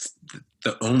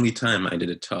 The only time I did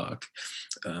a talk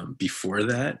before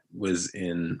that was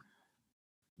in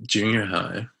junior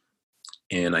high,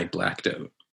 and I blacked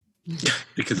out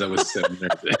because I was so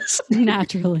nervous.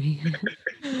 Naturally.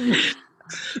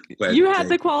 But you had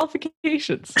the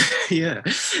qualifications. Yeah.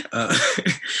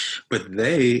 But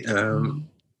they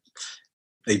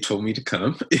told me to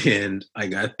come, and I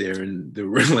got there, and there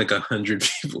were like 100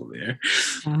 people there.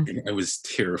 Yeah. And I was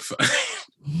terrified.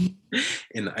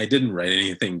 And I didn't write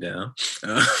anything down.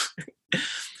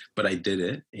 But I did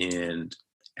it. And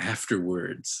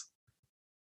afterwards,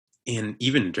 and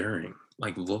even during,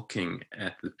 like looking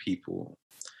at the people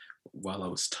while I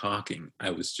was talking,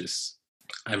 I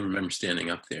remember standing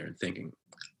up there and thinking,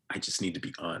 I just need to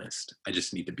be honest. I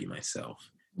just need to be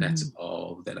myself. That's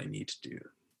all that I need to do.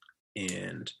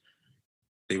 And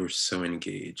they were so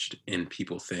engaged, and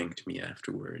people thanked me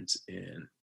afterwards, and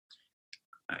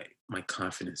my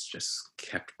confidence just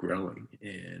kept growing,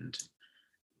 and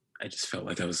I just felt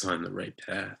like I was on the right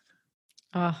path.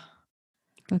 Oh,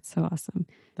 That's so awesome.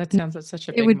 that sounds like such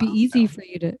a big It would be easy milestone. for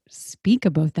you to speak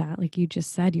about that. Like you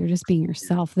just said, you're just being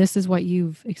yourself. This is what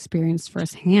you've experienced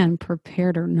firsthand,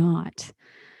 prepared or not.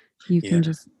 You can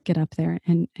just get up there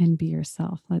and be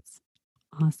yourself. That's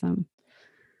awesome.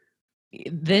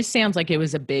 This sounds like it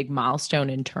was a big milestone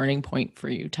and turning point for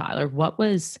you, Tyler.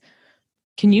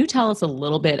 Can you tell us a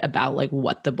little bit about like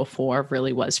what the before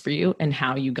really was for you and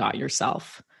how you got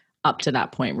yourself up to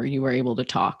that point where you were able to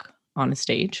talk on a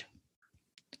stage?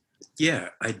 Yeah,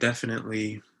 I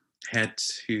definitely had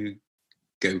to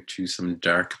go to some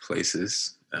dark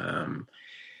places.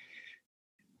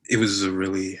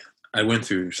 I went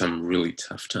through some really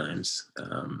tough times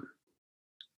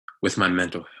with my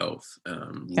mental health,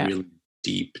 really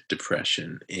deep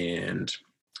depression, and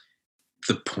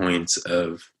the points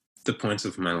of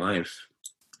my life,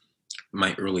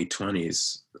 my early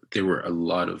 20s, there were a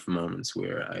lot of moments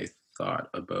where I thought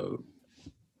about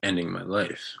ending my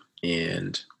life.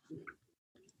 And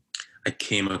I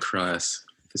came across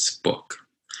this book,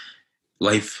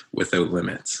 Life Without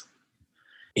Limits.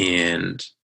 And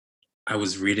I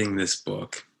was reading this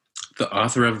book. The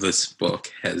author of this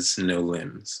book has no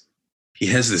limbs. He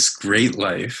has this great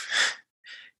life,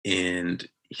 and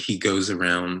he goes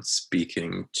around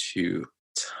speaking to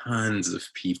tons of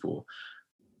people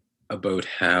about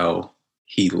how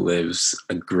he lives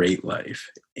a great life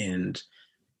and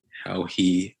how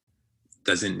he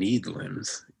doesn't need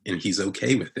limbs and he's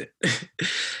okay with it.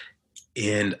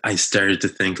 And I started to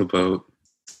think about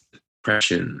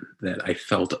depression that I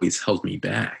felt always held me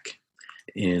back,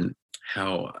 and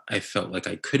how I felt like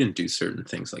I couldn't do certain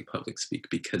things like public speak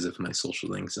because of my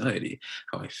social anxiety,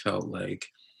 how I felt like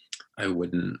I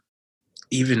wouldn't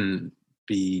even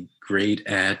be great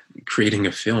at creating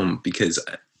a film because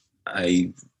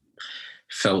I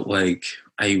felt like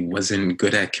I wasn't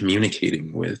good at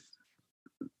communicating with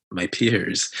my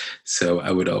peers. So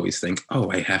I would always think, oh,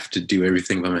 I have to do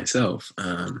everything by myself.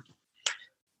 In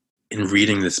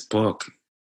reading this book,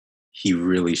 he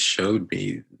really showed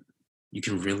me you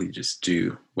can really just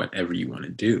do whatever you want to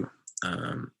do.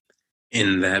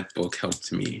 And that book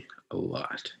helped me a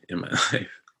lot in my life.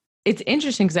 It's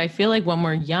interesting because I feel like when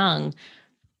we're young,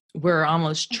 we're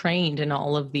almost trained in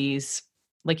all of these.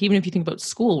 Like, even if you think about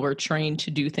school, we're trained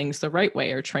to do things the right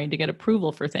way or trained to get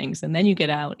approval for things. And then you get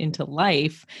out into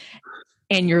life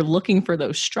and you're looking for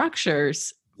those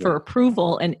structures for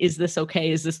approval. And is this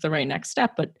okay? Is this the right next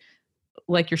step? But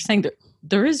like you're saying,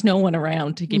 there is no one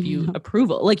around to give you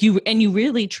approval. Like you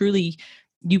really, truly,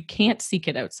 you can't seek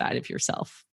it outside of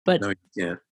yourself. But no,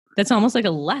 yeah, that's almost like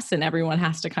a lesson everyone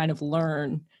has to kind of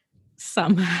learn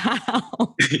somehow.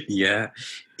 Yeah.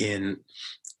 And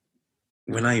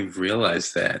when I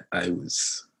realized that,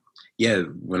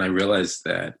 when I realized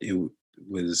that it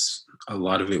was, a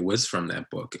lot of it was from that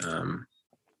book.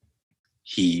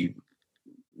 He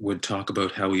would talk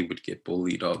about how he would get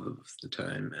bullied all of the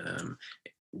time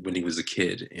when he was a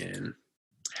kid, and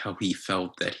how he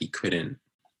felt that he couldn't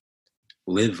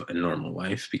live a normal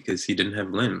life because he didn't have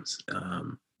limbs.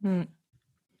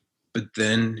 But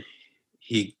then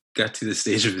he got to the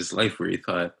stage of his life where he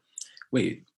thought,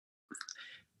 wait,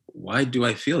 why do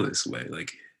I feel this way?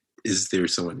 Like, is there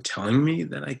someone telling me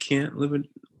that I can't live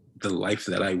the life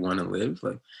that I want to live?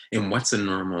 Like, and what's a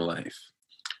normal life?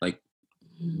 Like,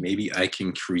 maybe I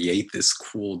can create this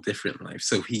cool, different life.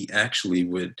 So he actually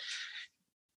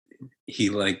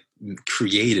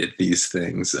created these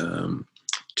things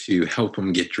to help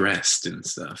him get dressed and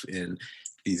stuff. And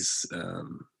these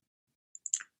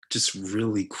just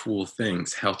really cool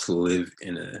things, how to live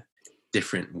in a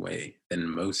different way than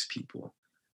most people.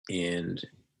 And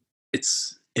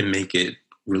make it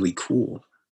really cool.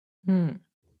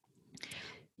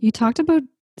 You talked about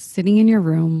sitting in your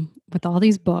room with all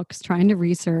these books, trying to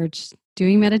research,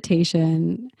 doing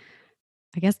meditation,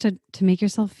 I guess to make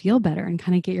yourself feel better and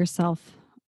kind of get yourself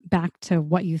back to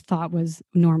what you thought was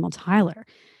normal Tyler.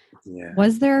 Yeah.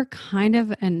 Was there kind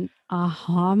of an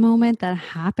aha moment that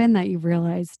happened that you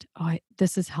realized, oh,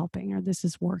 this is helping or this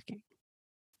is working?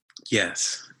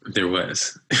 Yes, there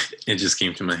was. It just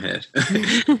came to my head.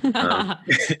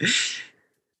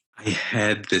 I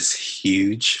had this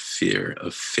huge fear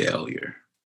of failure.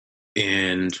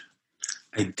 And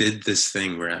I did this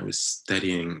thing where I was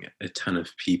studying a ton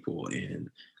of people, and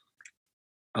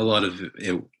a lot of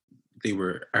it, they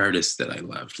were artists that I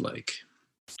loved, like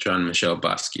Jean-Michel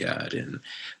Basquiat and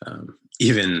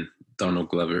even Donald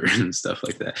Glover and stuff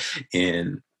like that.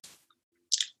 And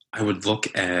I would look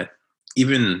at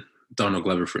even Donald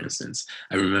Glover, for instance.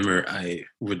 I remember I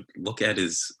would look at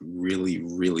his really,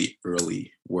 really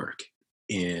early work,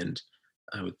 and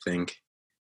I would think,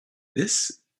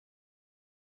 this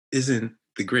isn't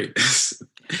the greatest.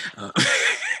 Uh,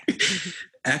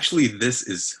 Actually, this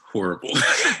is horrible.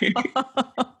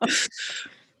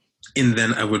 And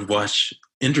then I would watch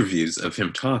interviews of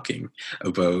him talking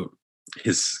about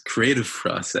his creative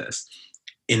process.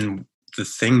 And the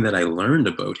thing that I learned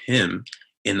about him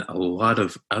and a lot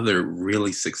of other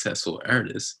really successful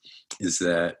artists is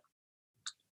that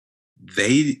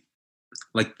they,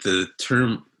 like the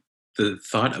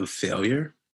thought of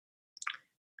failure,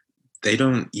 they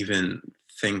don't even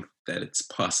think that it's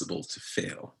possible to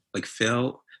fail. Like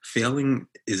failing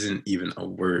isn't even a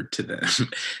word to them.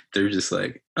 They're just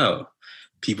like, oh,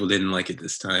 people didn't like it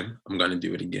this time. I'm going to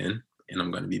do it again and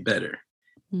I'm going to be better.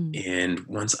 And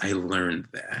once I learned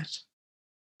that,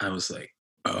 I was like,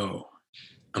 oh,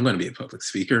 I'm going to be a public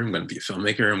speaker. I'm going to be a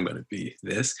filmmaker. I'm going to be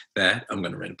this, that. I'm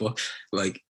going to write a book.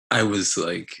 Like, I was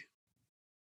like,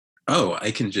 oh,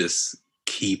 I can just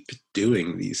keep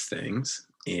doing these things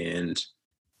and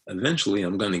eventually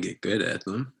I'm going to get good at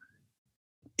them.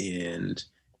 And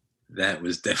that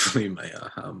was definitely my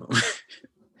aha moment.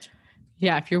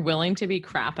 Yeah, if you're willing to be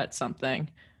crap at something,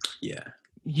 yeah,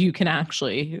 you can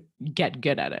actually get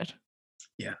good at it.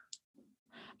 Yeah.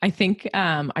 I think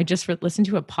I just listened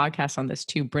to a podcast on this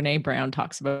too. Brene Brown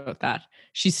talks about that.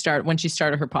 When she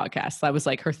started her podcast, that was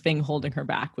like her thing holding her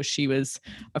back, was she was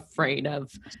afraid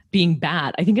of being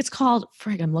bad. I think it's called,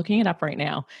 I'm looking it up right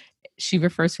now. She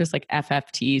refers to it as like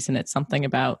FFTs, and it's something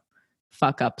about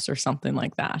fuck ups or something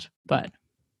like that. But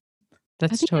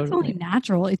that's totally it's only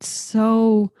natural. It's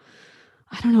so,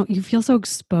 I don't know, you feel so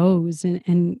exposed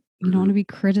and you don't want to be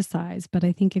criticized. But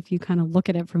I think if you kind of look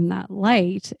at it from that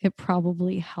light, it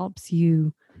probably helps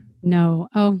you know,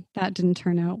 oh, that didn't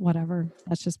turn out, whatever.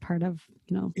 That's just part of,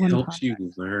 it helps project.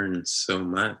 You learn so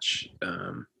much.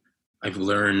 I've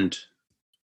learned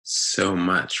so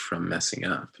much from messing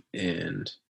up.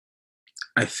 And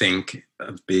I think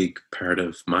a big part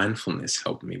of mindfulness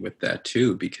helped me with that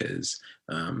too, because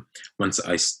once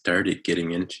I started getting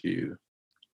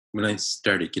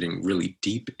really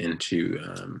deep into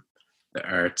the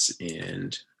arts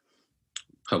and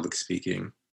public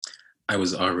speaking, I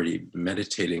was already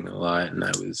meditating a lot, and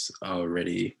I was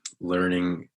already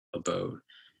learning about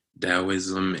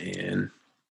Taoism and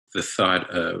the thought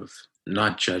of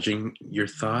not judging your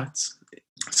thoughts.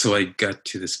 So I got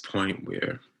to this point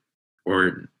where,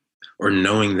 or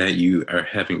knowing that you are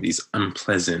having these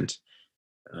unpleasant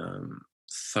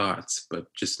thoughts,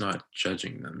 but just not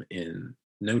judging them and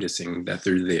noticing that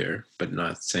they're there, but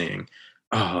not saying,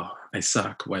 oh, I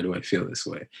suck. Why do I feel this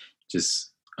way?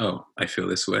 Just, oh, I feel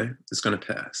this way. It's going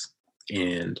to pass.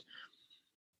 And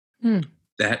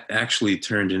that actually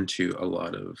turned into a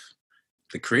lot of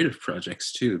the creative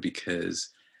projects too, because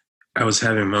I was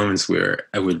having moments where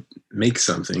I would make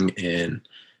something and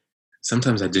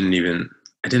sometimes I didn't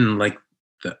like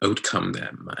the outcome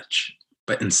that much.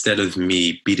 But instead of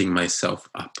me beating myself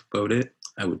up about it,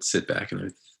 I would sit back and I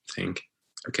would think,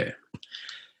 okay,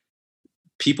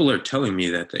 people are telling me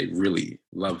that they really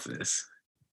love this.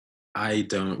 I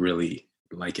don't really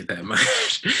like it that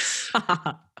much.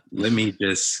 Let me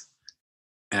just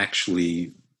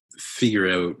actually figure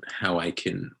out how I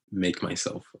can make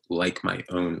myself like my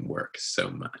own work so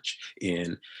much.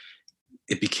 And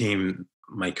it became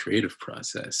my creative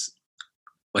process.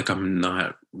 Like, I'm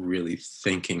not really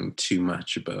thinking too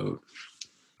much about,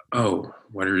 oh,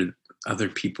 what are other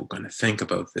people going to think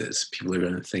about this? People are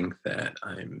going to think that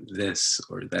I'm this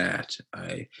or that.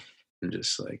 I'm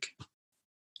just like,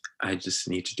 I just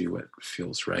need to do what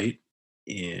feels right.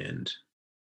 And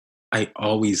I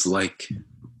always like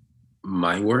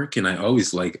my work, and I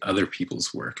always like other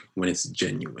people's work when it's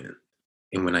genuine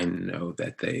and when I know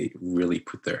that they really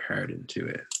put their heart into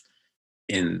it.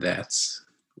 And that's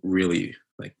really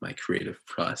like my creative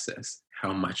process.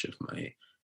 How much of my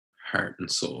heart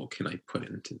and soul can I put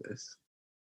into this?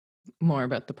 More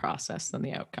about the process than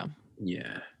the outcome.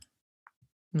 Yeah.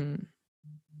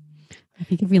 I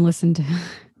think if we listen to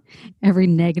every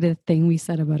negative thing we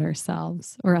said about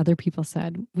ourselves or other people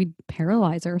said, we'd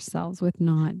paralyze ourselves with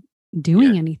not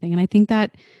doing anything. And I think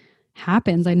that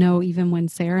happens. I know even when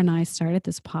Sarah and I started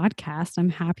this podcast, I'm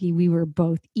happy we were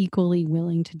both equally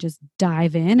willing to just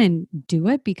dive in and do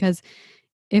it, because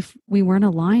if we weren't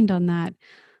aligned on that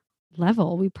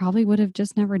level, we probably would have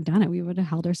just never done it. We would have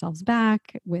held ourselves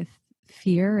back with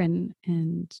fear and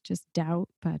just doubt.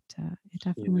 But it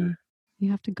definitely,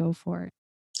 you have to go for it.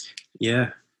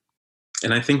 Yeah.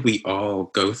 And I think we all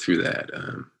go through that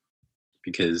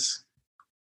because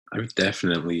I've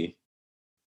definitely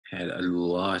had a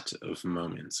lot of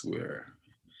moments where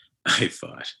I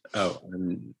thought, oh,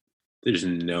 there's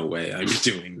no way I'm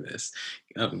doing this.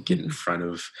 Get in front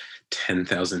of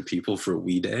 10,000 people for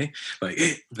We Day. Like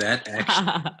that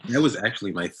was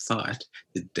actually my thought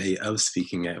the day of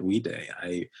speaking at We Day.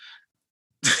 I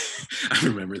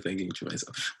remember thinking to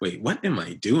myself, wait, what am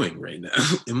I doing right now?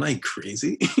 Am I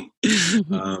crazy?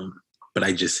 But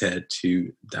I just had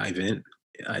to dive in.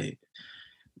 I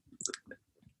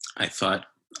thought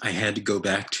I had to go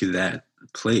back to that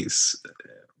place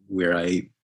where I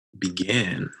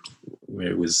began, where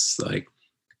it was like,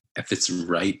 if it's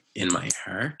right in my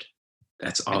heart,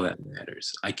 that's all that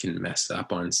matters. I can mess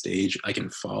up on stage, I can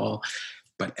fall,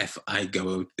 but if I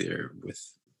go out there with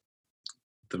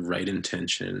the right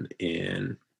intention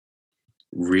and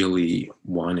really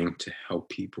wanting to help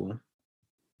people,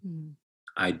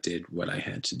 I did what I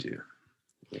had to do.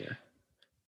 Yeah.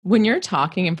 When you're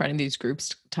talking in front of these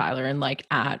groups, Tyler, and like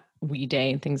at We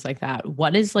Day and things like that,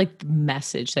 what is like the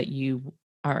message that you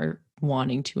are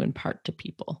wanting to impart to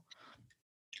people?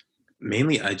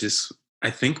 Mainly, I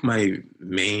think my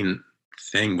main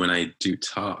thing when I do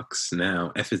talks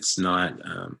now, if it's not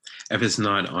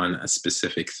on a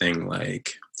specific thing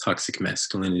like toxic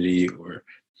masculinity or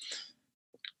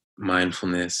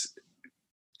mindfulness,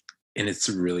 and it's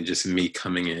really just me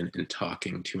coming in and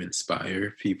talking to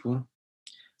inspire people,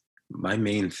 my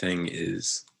main thing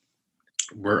is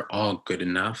we're all good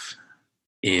enough,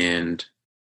 and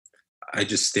I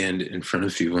just stand in front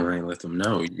of people and I let them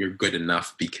know you're good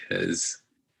enough because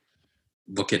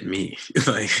look at me.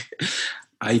 Like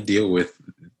I deal with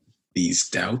these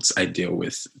doubts. I deal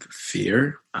with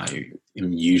fear. I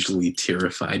am usually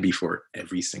terrified before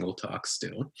every single talk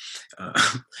still.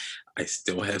 I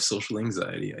still have social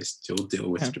anxiety. I still deal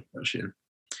with depression.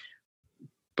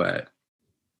 But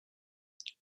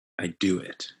I do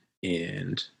it.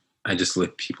 And I just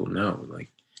let people know,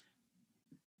 like,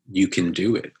 you can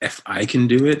do it. If I can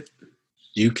do it,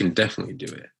 you can definitely do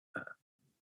it.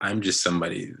 I'm just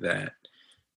somebody that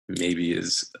maybe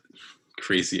is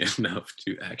crazy enough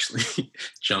to actually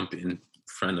jump in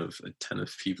front of a ton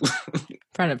of people. In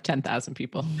front of 10,000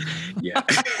 people. Yeah.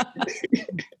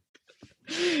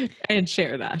 And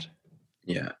share that.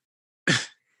 Yeah.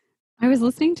 I was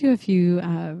listening to a few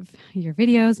of your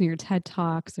videos and your TED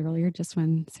Talks earlier, just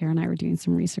when Sarah and I were doing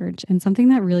some research. And something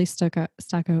that really stuck out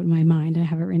in my mind, I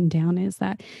have it written down, is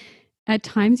that at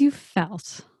times you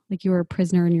felt like you were a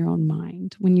prisoner in your own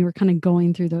mind when you were kind of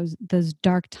going through those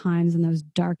dark times and those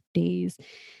dark days.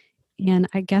 And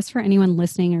I guess for anyone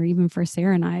listening, or even for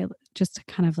Sarah and I, just to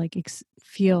kind of like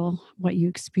feel what you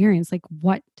experienced, like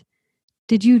what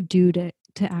did you do to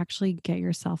actually get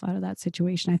yourself out of that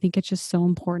situation? I think it's just so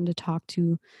important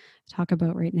to talk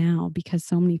about right now, because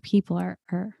so many people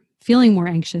are feeling more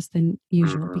anxious than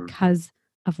usual because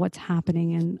of what's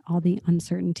happening and all the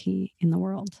uncertainty in the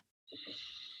world.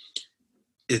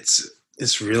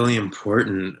 It's really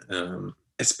important,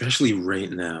 especially right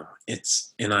now.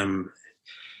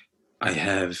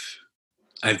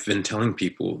 I've been telling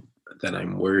people that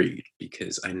I'm worried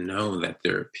because I know that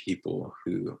there are people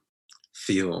who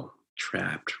feel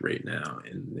trapped right now,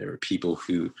 and there are people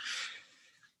who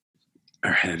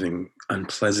are having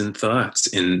unpleasant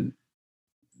thoughts and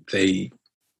they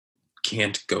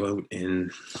can't go out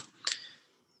and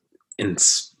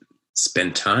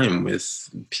spend time with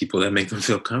people that make them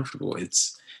feel comfortable.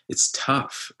 It's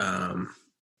tough, and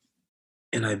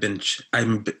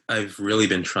I've really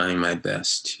been trying my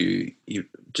best to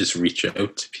just reach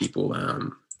out to people,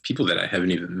 people that I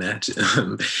haven't even met,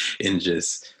 and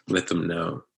just let them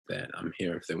know that I'm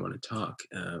here if they want to talk,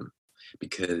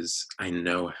 because I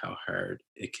know how hard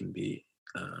it can be.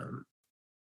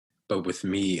 But with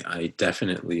me, I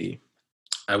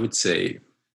would say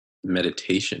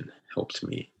meditation helped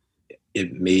me.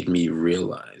 It made me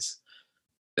realize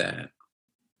that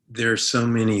there are so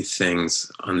many things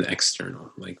on the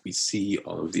external. Like we see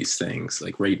all of these things.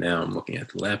 Like right now, I'm looking at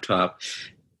the laptop.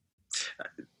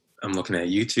 I'm looking at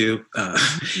YouTube,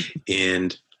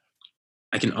 and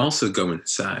I can also go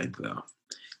inside though,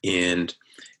 and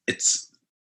it's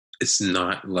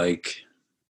not like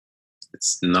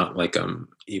I'm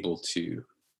able to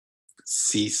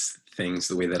see things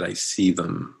the way that I see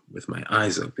them with my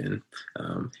eyes open,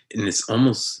 and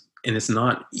it's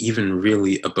not even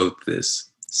really about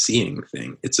this seeing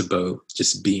thing. It's about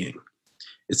just being.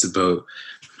 It's about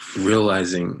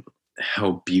realizing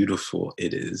how beautiful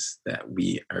it is that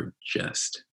we are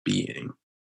just being.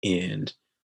 And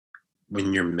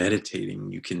when you're meditating,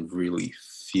 you can really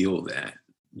feel that.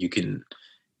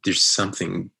 There's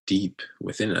something deep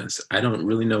within us. I don't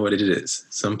really know what it is.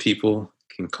 Some people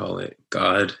can call it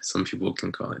God. Some people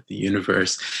can call it the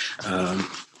universe.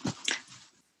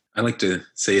 I like to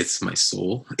say it's my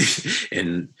soul.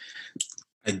 And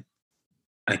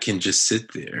I can just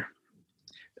sit there.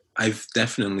 I've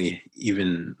definitely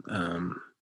even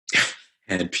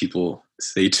had people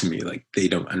say to me, like, they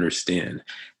don't understand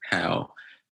how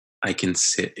I can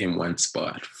sit in one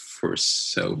spot for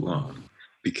so long,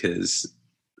 because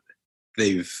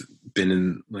they've been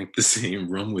in like the same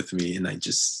room with me and I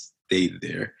just stayed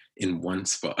there in one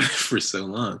spot for so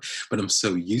long. But I'm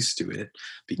so used to it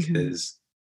because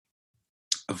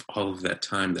of all of that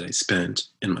time that I spent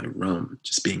in my room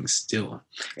just being still.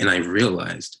 And I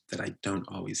realized that I don't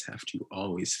always have to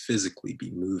always physically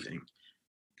be moving.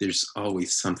 There's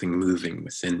always something moving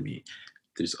within me.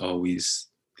 There's always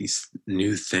these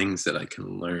new things that I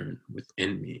can learn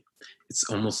within me. It's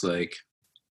almost like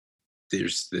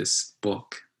there's this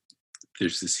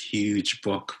huge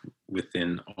book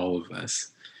within all of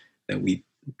us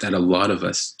that a lot of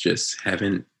us just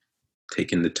haven't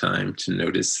taken the time to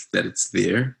notice that it's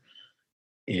there.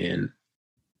 And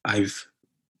I've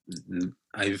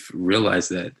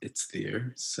realized that it's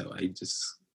there, so I just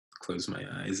close my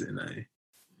eyes and I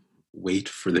wait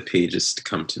for the pages to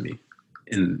come to me.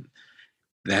 And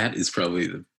that is probably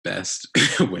the best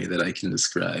way that I can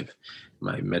describe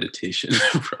my meditation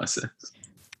process.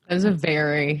 That was a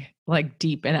very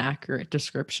deep and accurate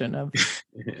description of.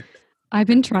 Yeah. I've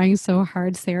been trying so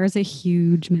hard. Sarah's a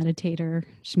huge meditator.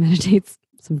 She meditates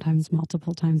sometimes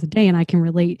multiple times a day, and I can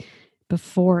relate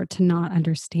before to not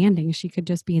understanding. She could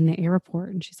just be in the airport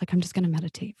and she's like, I'm just going to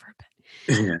meditate for a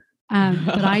bit. Yeah.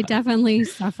 But I definitely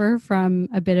suffer from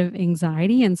a bit of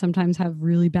anxiety and sometimes have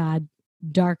really bad,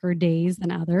 darker days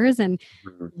than others. And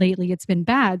lately it's been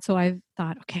bad. So I've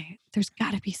thought, okay, there's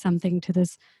got to be something to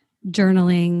this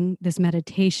journaling, this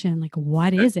meditation. Like,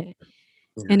 what is it?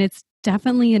 Yeah. And it's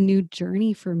definitely a new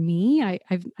journey for me.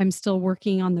 I'm still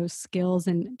working on those skills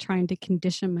and trying to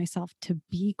condition myself to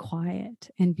be quiet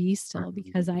and be still,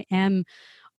 because I am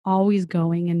always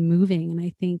going and moving. And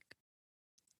I think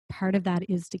part of that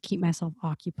is to keep myself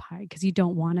occupied, because you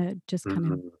don't want to just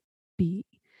kind of be.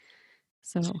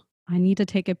 So I need to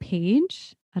take a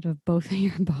page out of both of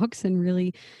your books and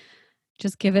really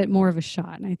just give it more of a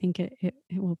shot. And I think it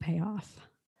will pay off.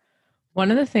 One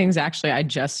of the things actually I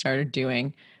just started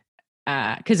doing,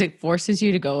 because it forces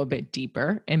you to go a bit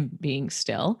deeper and being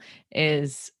still,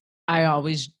 is I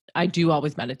do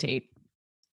always meditate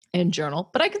and journal,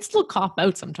 but I can still cop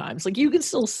out sometimes. Like, you can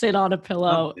still sit on a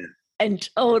pillow and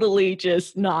totally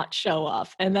just not show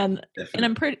off. And then, Definitely.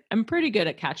 and I'm pretty good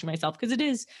at catching myself, because it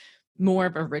is more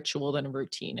of a ritual than a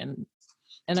routine. And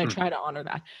I try to honor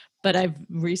that. But I've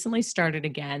recently started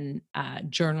again,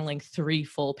 journaling 3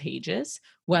 full pages,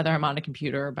 whether I'm on a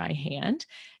computer or by hand.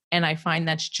 And I find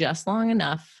that's just long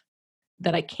enough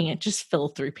that I can't just fill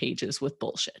 3 pages with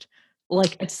bullshit.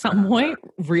 Like, at some point,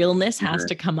 realness has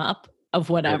to come up of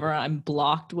whatever I'm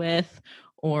blocked with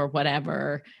or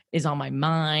whatever is on my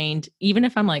mind. Even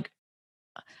if I'm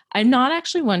not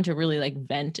actually one to really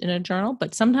vent in a journal,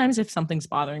 but sometimes if something's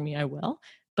bothering me, I will.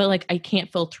 But I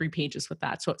can't fill 3 pages with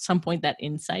that. So at some point that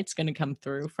insight's going to come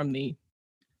through from the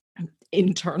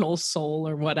internal soul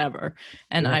or whatever.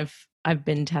 And I've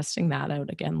been testing that out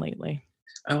again lately.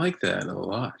 I like that a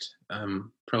lot.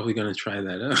 I'm probably going to try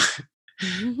that out.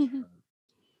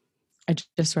 I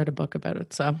just read a book about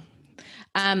it. So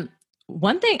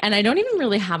one thing, and I don't even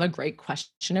really have a great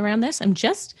question around this.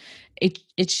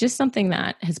 It's just something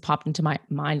that has popped into my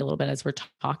mind a little bit as we're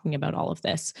talking about all of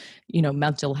this,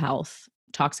 mental health,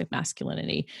 toxic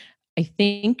masculinity. I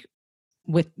think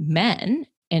with men,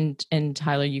 and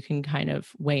Tyler, you can kind of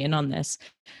weigh in on this,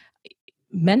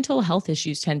 mental health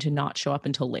issues tend to not show up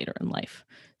until later in life.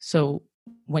 So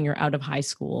when you're out of high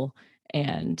school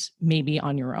and maybe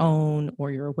on your own,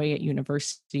 or you're away at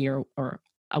university or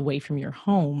away from your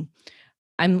home,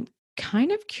 I'm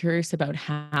kind of curious about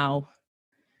how,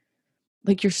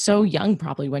 you're so young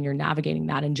probably when you're navigating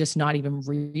that and just not even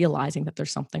realizing that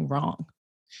there's something wrong.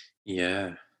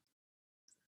 Yeah.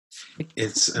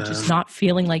 It's just not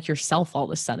feeling like yourself all of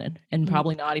a sudden, and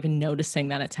probably not even noticing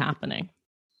that it's happening.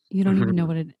 You don't even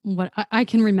know what I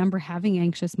can remember having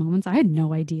anxious moments. I had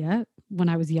no idea when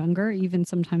I was younger, even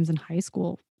sometimes in high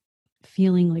school,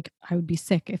 feeling like I would be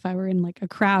sick if I were in a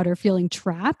crowd or feeling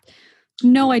trapped.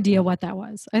 No idea what that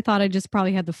was. I thought I just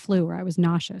probably had the flu or I was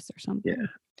nauseous or something. Yeah.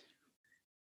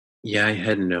 Yeah, I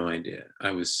had no idea.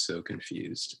 I was so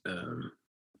confused.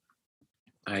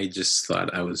 I just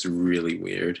thought I was really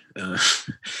weird.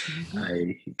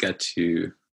 I got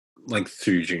to, like,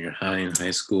 through junior high and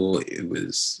high school, it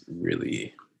was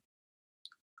really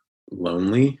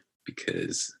lonely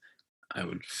because I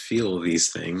would feel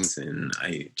these things and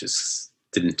I just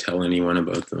didn't tell anyone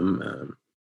about them.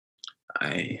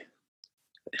 I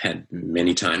had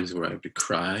many times where I would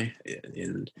cry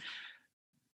and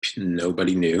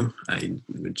nobody knew. I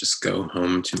would just go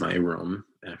home to my room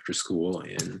after school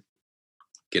and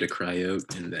get a cry out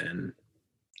and then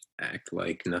act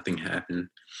like nothing happened.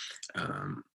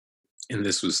 Um, and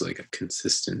this was like a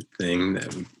consistent thing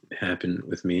that would happen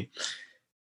with me.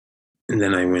 And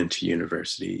then I went to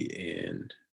university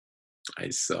and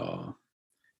I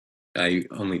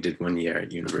only did 1 year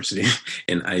at university,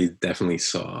 and I definitely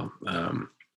saw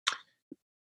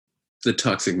the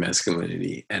toxic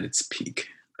masculinity at its peak.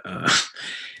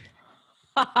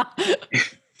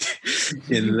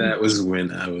 And that was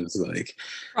when I was like,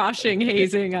 Crushing,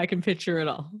 hazing, I can picture it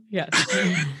all. Yes.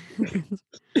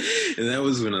 and that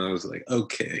was when I was like,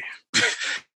 okay,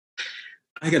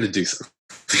 I got to do something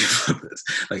about this.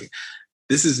 Like,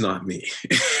 this is not me.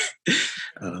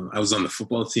 I was on the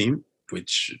football team,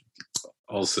 which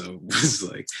also was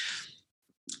like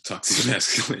toxic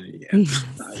masculinity at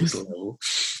the highest level.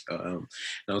 And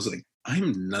I was like,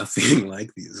 I'm nothing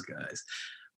like these guys,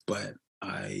 but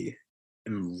I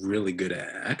am really good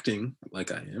at acting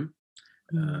like I am.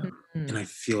 And I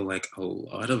feel like a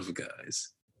lot of guys,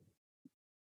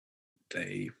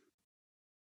 they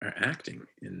are acting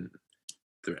and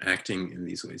they're acting in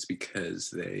these ways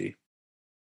because they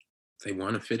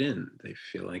want to fit in. They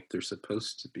feel like they're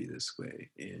supposed to be this way.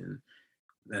 And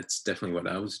that's definitely what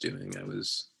I was doing. I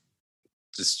was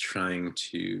just trying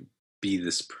to be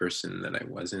this person that I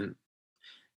wasn't.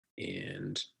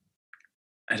 And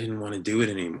I didn't want to do it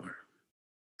anymore.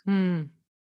 Mm.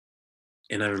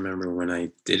 And I remember when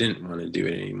I didn't want to do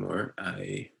it anymore,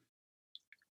 I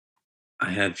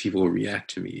had people react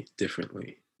to me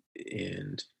differently.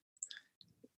 And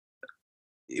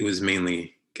it was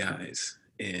mainly guys.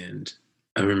 And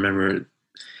I really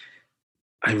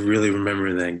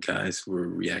remember that guys were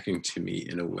reacting to me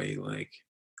in a way like,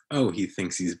 oh, he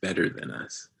thinks he's better than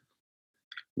us.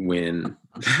 When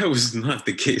that was not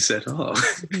the case at all.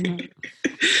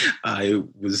 I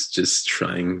was just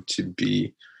trying to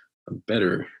be a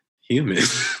better human.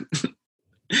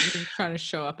 You're trying to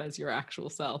show up as your actual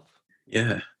self.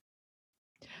 Yeah.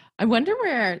 I wonder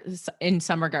where, in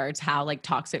some regards, how like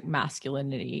toxic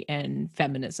masculinity and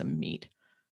feminism meet.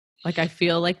 Like, I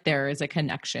feel like there is a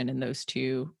connection in those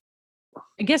two.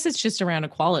 I guess it's just around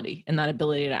equality and that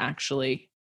ability to actually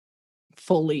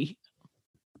fully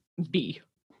be.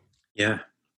 Yeah.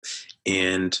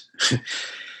 And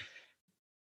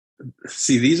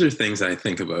see, these are things I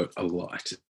think about a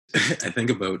lot. I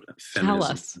think about feminism. Tell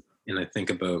us. And I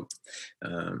think about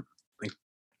like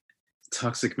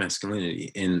toxic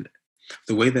masculinity and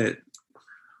the way that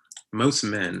most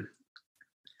men,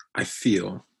 I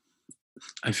feel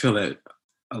that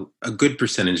a good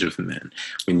percentage of men,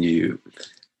 when you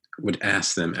would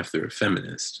ask them if they're a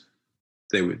feminist,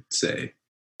 they would say,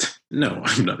 no,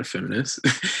 I'm not a feminist.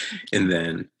 And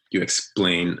then you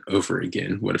explain over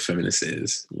again what a feminist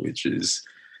is, which is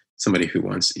somebody who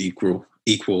wants equal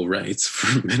rights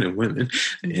for men and women.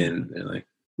 And they're like,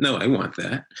 no, I want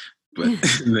that. But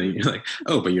then you're like,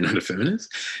 oh, but you're not a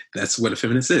feminist? That's what a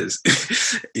feminist is.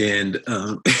 And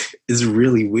it's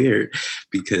really weird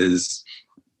because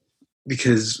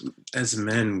as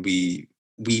men, we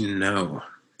know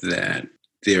that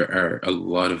there are a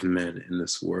lot of men in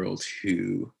this world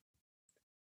who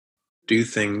do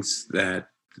things that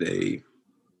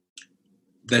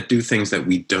do things that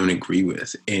we don't agree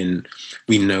with. And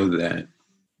we know that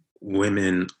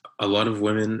a lot of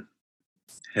women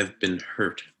have been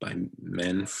hurt by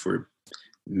men for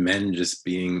men just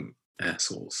being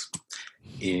assholes.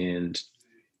 And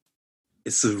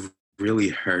it's a really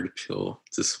hard pill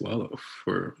to swallow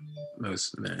for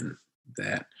most men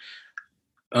that,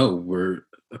 oh, we're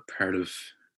a part of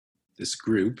this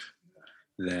group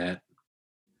that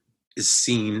is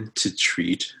seen to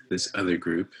treat this other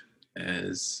group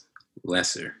as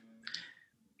lesser.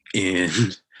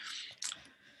 And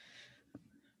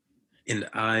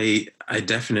I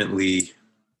definitely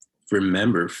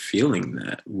remember feeling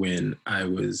that when I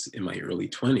was in my early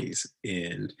 20s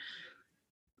and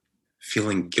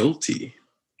feeling guilty.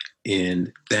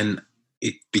 And then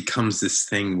it becomes this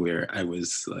thing where I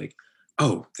was like,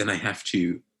 oh, then I have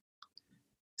to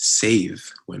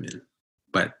save women.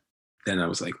 But then I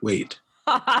was like, wait,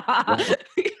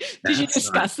 Did you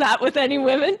discuss that with any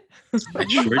women? I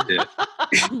sure did.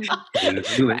 And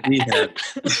they let me have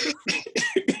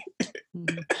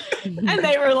And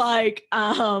they were like,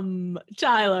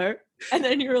 Tyler. And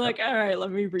then you were like, all right,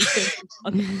 let me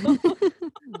rethink.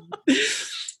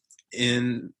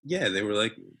 And yeah, they were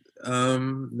like,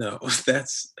 no,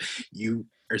 that's, you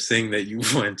are saying that you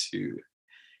want to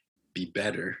be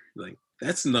better. Like,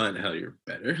 that's not how you're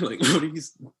better. Like, what are you,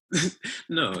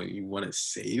 no, you want to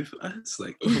save us?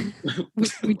 Like,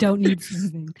 we don't need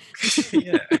saving.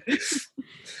 Yeah.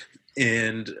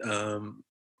 And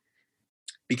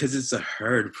because it's a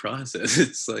hard process,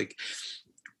 it's like,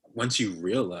 once you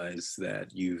realize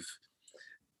that you've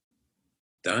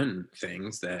done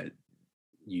things that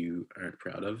you aren't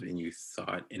proud of, and you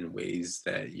thought in ways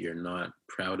that you're not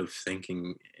proud of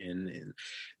thinking in,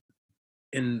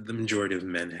 and the majority of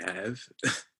men have,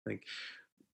 like,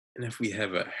 and if we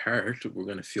have a heart, we're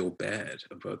going to feel bad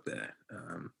about that.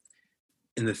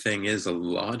 And the thing is, a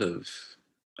lot of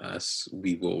us,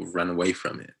 we will run away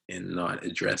from it and not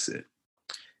address it.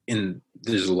 And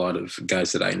there's a lot of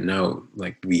guys that I know,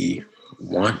 like, we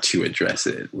want to address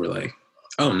it. We're like,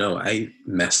 oh no, I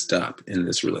messed up in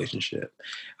this relationship.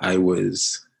 I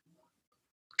was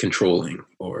controlling,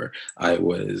 or I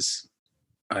was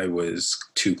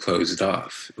too closed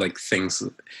off. Like,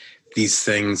 these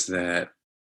things that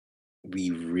we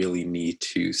really need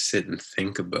to sit and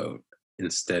think about,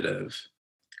 instead of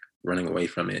running away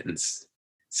from it and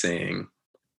saying,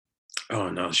 oh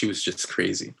no, she was just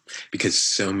crazy, because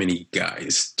so many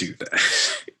guys do that.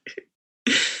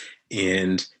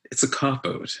 And it's a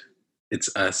cop-out. It's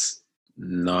us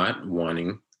not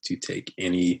wanting to take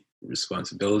any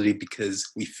responsibility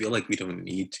because we feel like we don't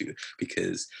need to,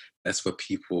 because that's what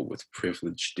people with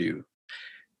privilege do.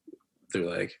 They're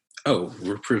like, oh,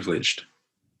 we're privileged,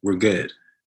 we're good,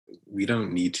 we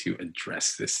don't need to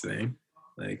address this thing,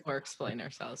 like, Or explain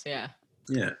ourselves. Yeah.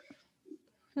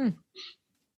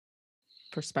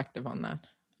 Perspective on that.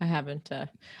 I haven't,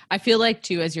 I feel like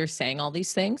too, as you're saying all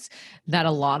these things, that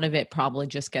a lot of it probably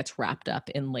just gets wrapped up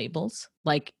in labels.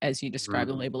 Like, as you describe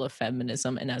the label of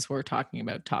feminism, and as we're talking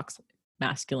about toxic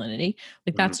masculinity,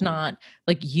 like, that's not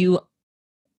like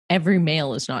every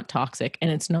male is not toxic, and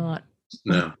it's not,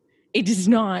 No, it is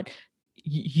not,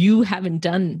 you haven't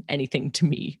done anything to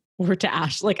me or to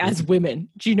Ash, like, as women.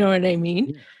 Do you know what I mean?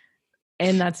 Yeah.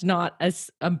 And that's not as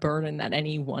a burden that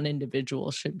any one individual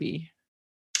should be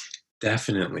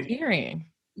definitely carrying.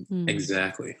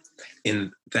 Exactly.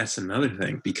 And that's another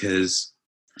thing, because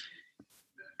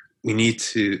we need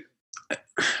to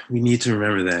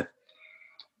remember that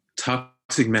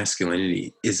toxic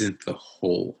masculinity isn't the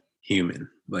whole human.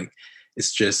 Like,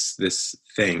 it's just this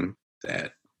thing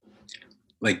that,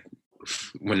 like,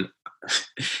 when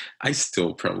I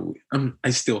still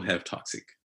have toxic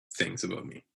things about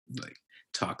me. Like,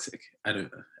 toxic, I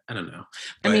don't know,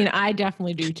 I mean, I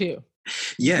definitely do too.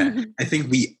 Yeah, I think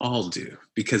we all do,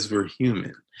 because we're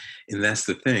human. And that's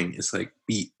the thing. It's like,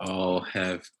 we all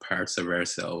have parts of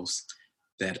ourselves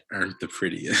that aren't the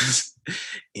prettiest.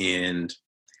 And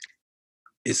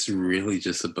it's really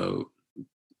just about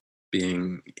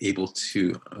being able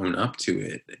to own up to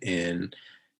it and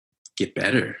get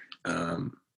better.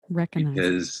 Recognize.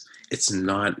 Because it's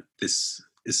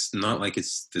not like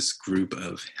it's this group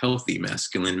of healthy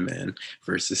masculine men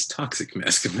versus toxic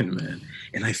masculine men.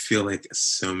 And I feel like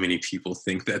so many people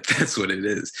think that that's what it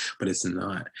is, but it's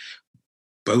not.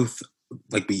 Both,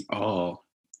 like,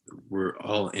 we're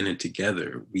all in it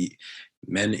together. We,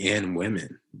 men and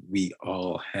women, we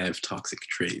all have toxic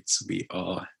traits.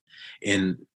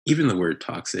 And even the word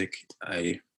toxic,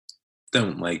 I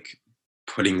don't like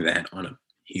putting that on a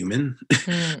human.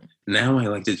 Now I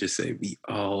like to just say we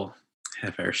all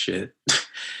have our shit,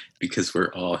 because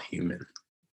we're all human.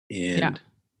 And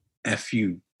if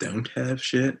you don't have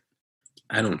shit,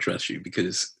 I don't trust you,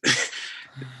 because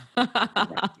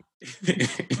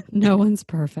no one's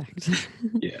perfect.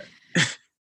 Yeah.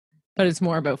 But it's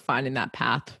more about finding that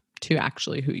path to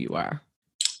actually who you are.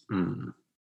 And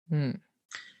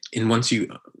once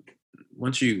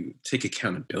you take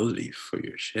accountability for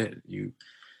your shit,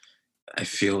 I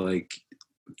feel like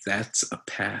that's a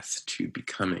path to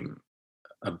becoming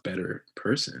a better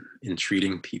person, and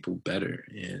treating people better,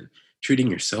 and treating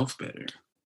yourself better.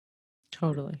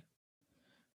 Totally.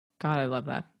 God, I love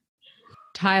that.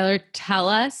 Tyler, tell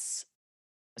us,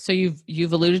 so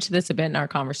you've alluded to this a bit in our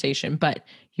conversation, but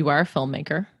you are a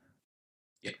filmmaker.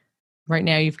 Yeah. Right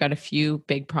now you've got a few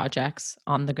big projects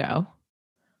on the go.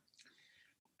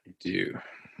 I do.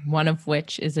 One of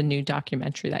which is a new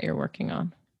documentary that you're working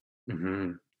on.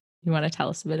 Mm-hmm. You want to tell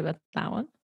us a bit about that one?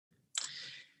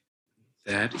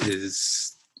 That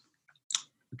is,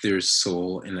 there's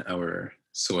soul in our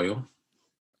soil.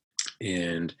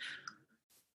 And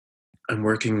I'm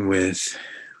working with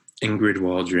Ingrid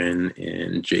Waldron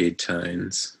and Jade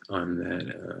Tynes on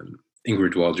that.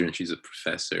 Ingrid Waldron, she's a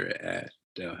professor at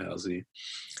Dalhousie.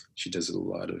 She does a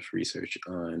lot of research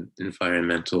on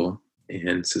environmental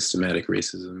and systematic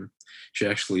racism. She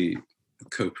actually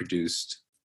co-produced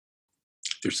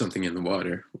There's Something in the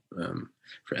Water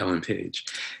for Ellen Page.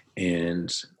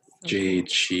 And Jade,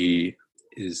 she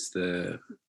is the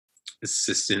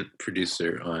assistant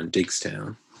producer on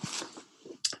Digstown.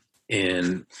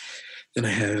 And then I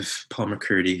have Paul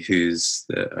McCurdy, who's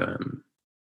the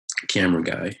camera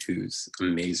guy, who's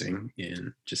amazing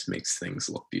and just makes things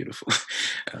look beautiful.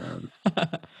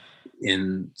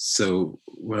 And so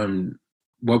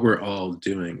what we're all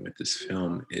doing with this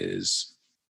film is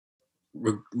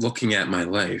we're looking at my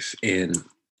life, and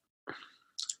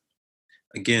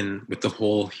again, with the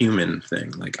whole human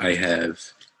thing, like I have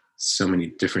so many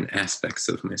different aspects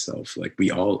of myself. Like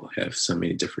we all have so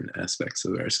many different aspects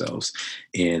of ourselves.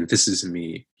 And this is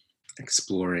me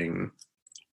exploring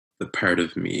the part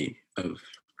of me of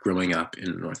growing up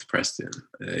in North Preston,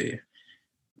 a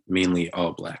mainly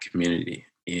all Black community,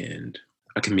 and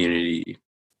a community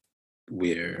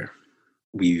where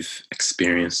we've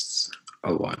experienced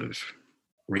a lot of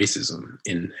racism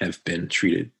and have been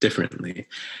treated differently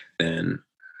than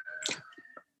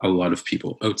a lot of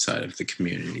people outside of the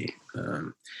community.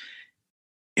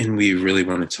 And we really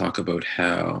want to talk about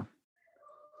how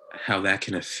that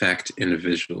can affect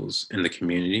individuals in the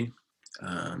community,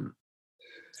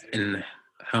 and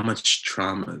how much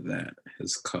trauma that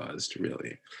has caused,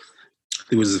 really.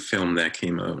 There was a film that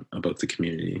came out about the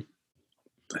community,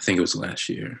 I think it was last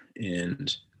year,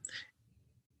 and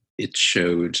it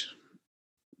showed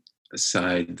a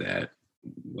side that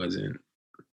wasn't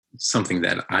something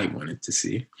that I wanted to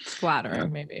see.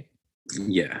 Flattering, maybe.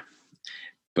 Yeah.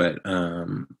 But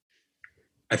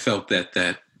I felt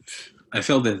that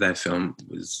film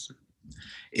was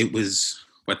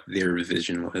what their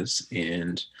vision was,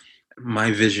 and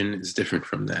my vision is different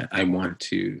from that. I want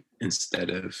to, instead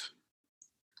of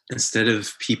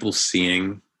people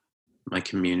seeing my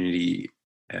community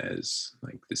as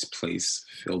like this place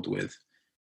filled with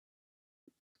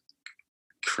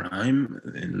crime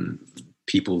and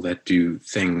people that do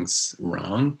things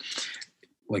wrong,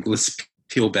 like let's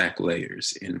peel back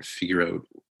layers and figure out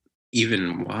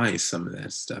even why some of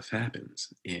that stuff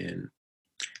happens. And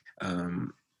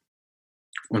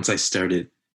once I started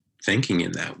thinking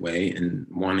in that way and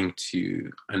wanting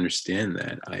to understand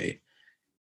that, I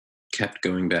kept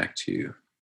going back to,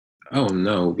 oh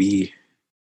no, we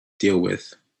deal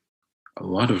with a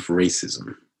lot of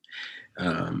racism.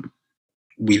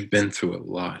 We've been through a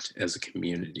lot as a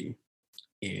community,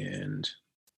 and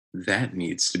that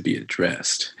needs to be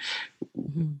addressed.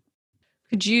 Mm-hmm.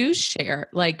 Could you share,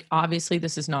 like, obviously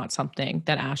this is not something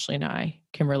that Ashley and I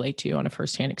can relate to on a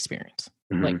firsthand experience,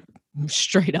 mm-hmm. like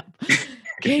straight up.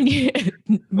 Can you,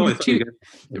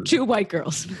 two white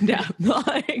girls. Yeah.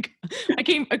 Like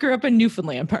I grew up in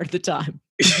Newfoundland part of the time.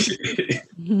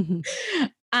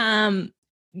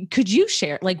 Could you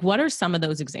share, like, what are some of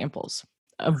those examples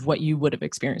of what you would have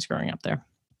experienced growing up there?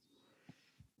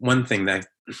 One thing that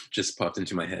just popped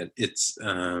into my head, it's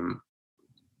when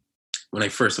I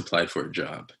first applied for a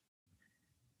job,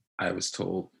 I was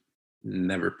told,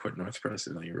 never put North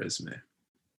Preston on your resume.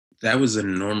 That was a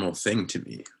normal thing to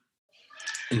me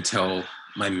until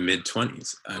my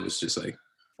mid-20s. I was just like,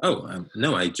 oh,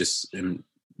 no, I just am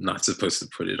not supposed to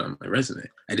put it on my resume.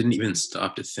 I didn't even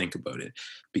stop to think about it,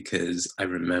 because I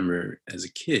remember as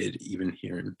a kid even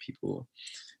hearing people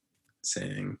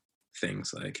saying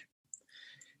things like,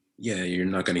 yeah, you're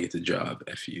not going to get the job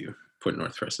if you put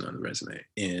North Preston on the resume.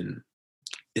 And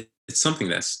it's something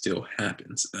that still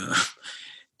happens.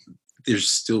 There's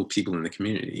still people in the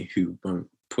community who won't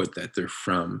put that they're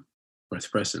from North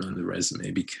Preston on the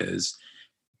resume because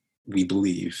we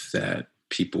believe that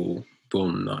people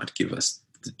will not give us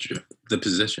the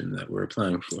position that we're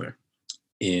applying for.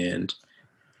 And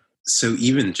so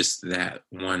even just that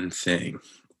one thing,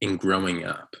 in growing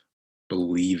up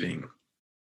believing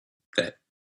that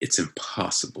it's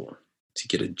impossible to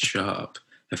get a job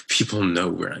if people know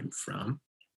where I'm from.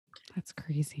 That's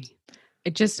crazy.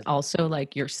 It just also,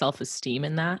 like, your self-esteem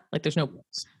in that, like, there's no,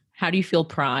 how do you feel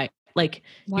pride? Like,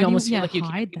 you almost feel like you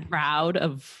can be proud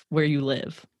of where you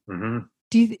live. Mm-hmm.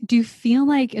 Do you feel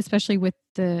like, especially with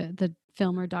the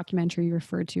film or documentary you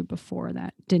referred to before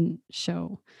that didn't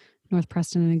show North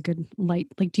Preston in a good light,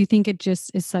 like, do you think it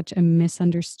just is such a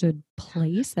misunderstood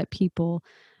place that people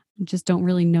just don't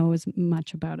really know as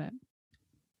much about it?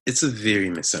 it's a very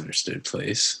misunderstood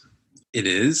place. It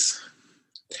is.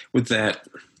 With that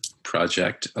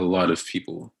project, a lot of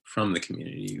people from the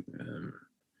community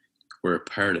were a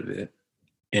part of it.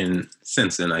 And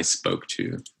since then, I spoke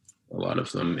to a lot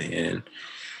of them, and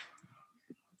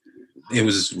it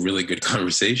was really good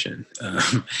conversation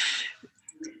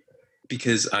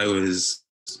because I was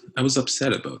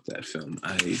upset about that film.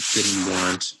 I didn't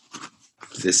want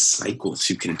this cycle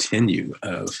to continue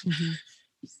of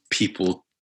people,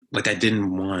 like I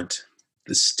didn't want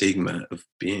the stigma of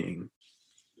being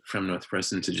from North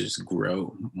Preston to just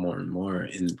grow more and more.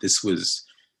 And this was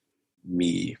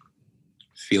me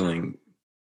feeling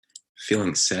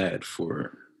sad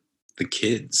for the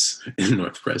kids in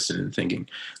North Preston and thinking,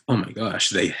 oh my gosh,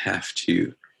 they have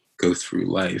to go through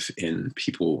life, and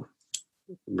people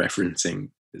referencing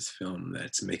this film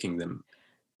that's making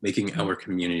our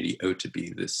community out to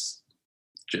be this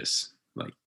just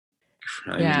like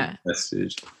crime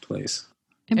infested place.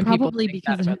 And probably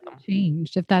because it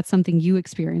changed. If that's something you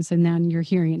experienced and then you're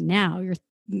hearing it now,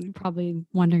 you're probably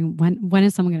wondering when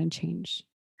is someone going to change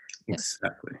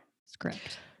exactly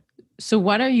script. So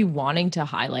what are you wanting to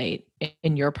highlight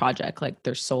in your project, like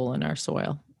There's Soul in Our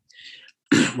Soil?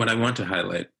 What I want to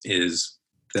highlight is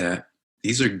that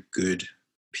these are good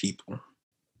people.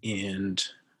 And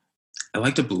I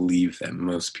like to believe that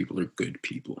most people are good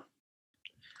people.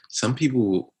 Some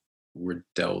people were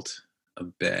dealt a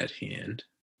bad hand,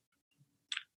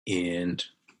 and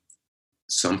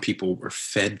some people were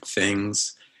fed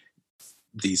things,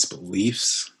 these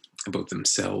beliefs about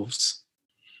themselves,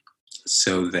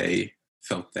 so they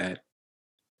felt that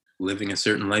living a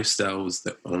certain lifestyle was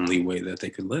the only way that they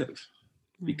could live,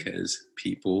 because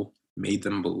people made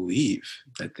them believe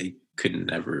that they could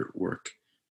never work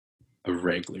a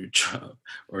regular job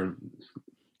or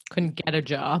couldn't get a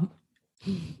job.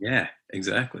 Yeah,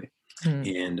 exactly.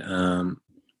 And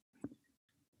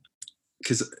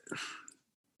because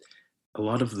a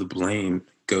lot of the blame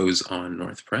goes on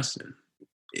North Preston.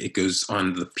 It goes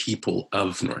on the people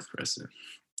of North Preston.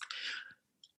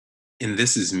 And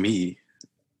this is me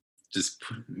just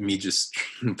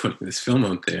putting this film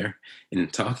out there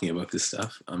and talking about this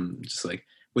stuff. I'm just like,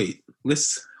 wait,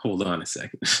 let's hold on a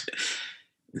second.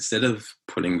 Instead of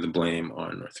putting the blame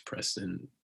on North Preston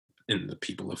and the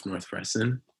people of North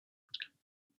Preston,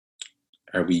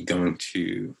 are we going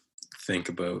to think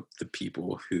about the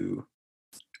people who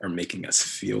are making us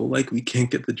feel like we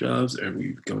can't get the jobs? Are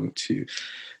we going to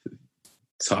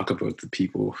talk about the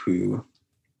people who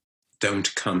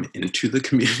don't come into the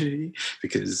community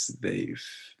because they're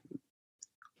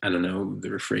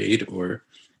afraid, or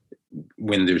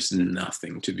when there's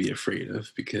nothing to be afraid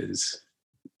of because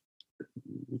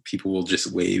people will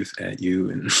just wave at you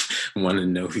and want to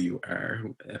know who you are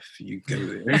if you go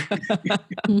there.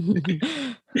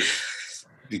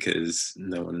 Because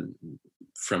no one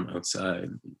from outside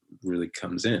really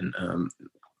comes in.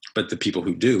 But the people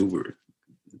who do,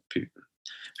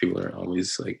 people are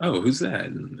always like, oh, who's that?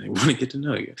 And they want to get to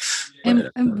know you.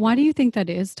 And why do you think that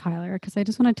is, Tyler? Because I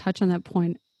just want to touch on that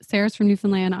point. Sarah's from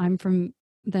Newfoundland. I'm from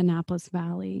the Annapolis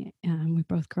Valley. We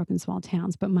both grew up in small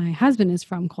towns, but my husband is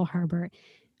from Cole Harbour.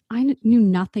 I knew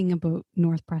nothing about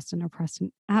North Preston or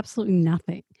Preston, absolutely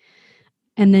nothing.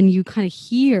 And then you kind of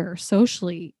hear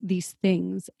socially these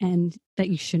things and that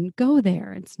you shouldn't go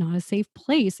there. It's not a safe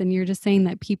place. And you're just saying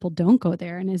that people don't go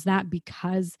there. And is that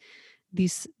because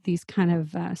these kind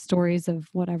of stories of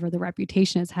whatever the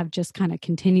reputation is have just kind of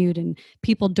continued and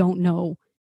people don't know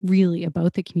really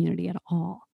about the community at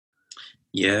all?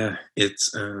 Yeah,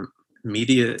 it's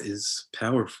media is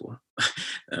powerful.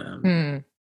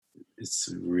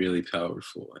 It's really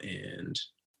powerful, and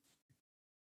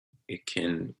it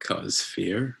can cause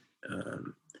fear.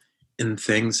 And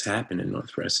things happen in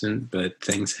North Preston, but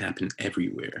things happen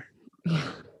everywhere.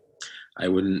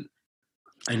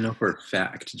 I know for a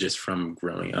fact, just from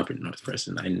growing up in North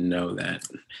Preston, I know that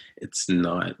it's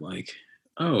not like,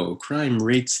 oh, crime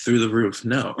rates through the roof.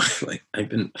 No, like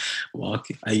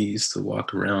I used to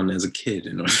walk around as a kid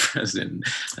in North Preston.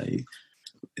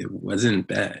 It wasn't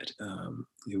bad.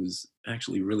 It was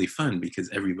actually really fun because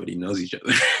everybody knows each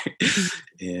other.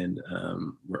 And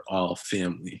we're all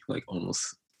family, like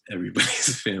almost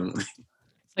everybody's family.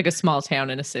 It's like a small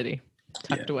town in a city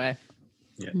tucked away.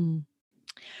 Yeah.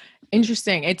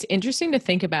 Interesting. It's interesting to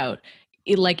think about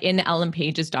it, like in Ellen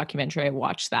Page's documentary, I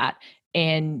watched that,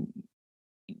 and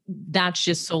that's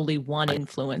just solely one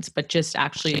influence, but just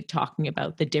actually talking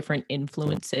about the different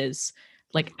influences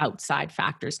like outside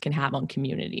factors can have on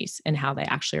communities and how they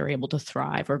actually are able to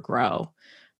thrive or grow.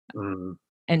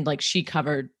 And like she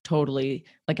covered totally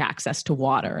like access to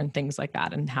water and things like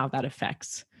that and how that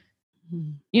affects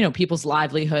you know, people's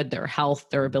livelihood, their health,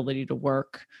 their ability to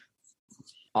work,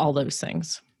 all those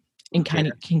things, and kind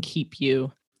of can keep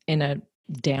you in a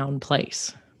down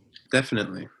place.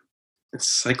 Definitely. It's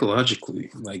psychologically,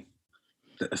 like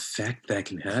the effect that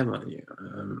can have on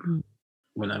you.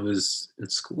 When I was in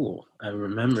school, I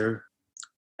remember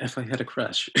if I had a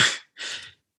crush,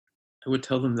 I would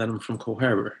tell them that I'm from Cole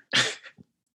Harbor.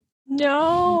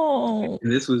 No.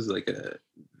 And this was like a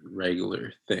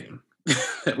regular thing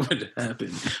that would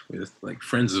happen with like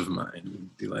friends of mine.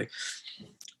 Would be like,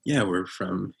 yeah, we're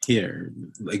from here.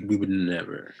 Like we would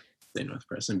never say North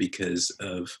Preston because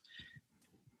of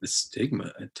the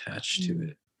stigma attached to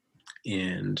it.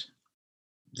 And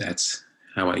that's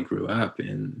how I grew up.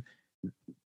 And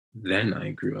then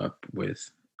I grew up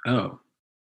with,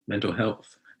 mental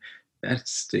health.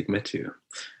 That's stigma too.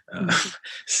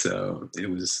 So it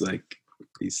was like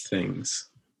these things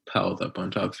piled up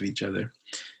on top of each other.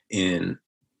 And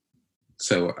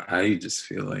so I just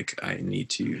feel like I need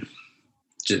to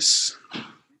just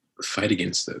fight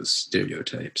against those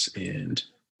stereotypes and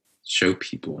show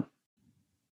people,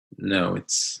 no,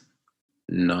 it's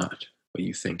not what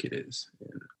you think it is.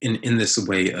 In this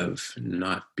way of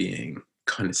not being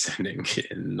condescending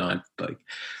and not like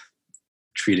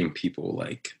treating people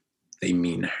like they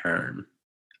mean harm.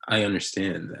 I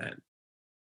understand that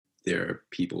there are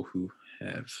people who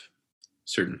have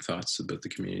certain thoughts about the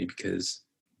community because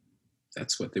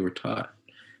that's what they were taught.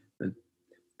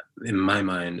 In my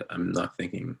mind, I'm not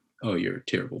thinking, oh, you're a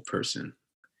terrible person.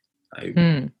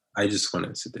 I just want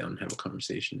to sit down and have a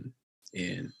conversation.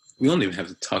 And we don't even have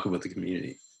to talk about the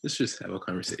community. Let's just have a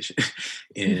conversation.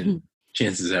 And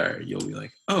chances are you'll be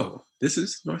like, oh, this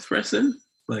is North Preston?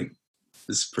 Like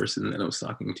this person that I was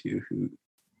talking to who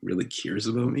really cares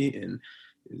about me and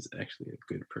is actually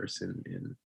a good person.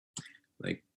 And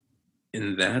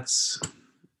that's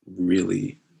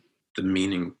really the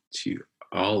meaning to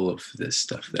all of this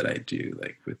stuff that I do,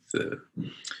 like with the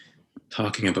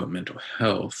talking about mental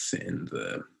health and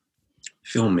the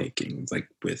filmmaking, like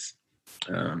with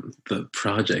the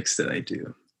projects that I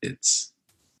do. It's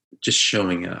just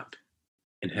showing up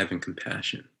and having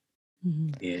compassion.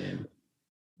 And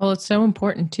well, it's so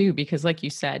important too, because like you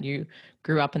said, you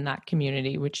grew up in that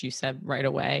community, which you said right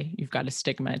away, you've got a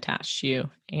stigma attached to you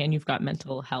and you've got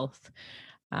mental health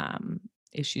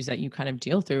issues that you kind of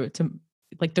deal through. It's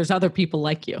like there's other people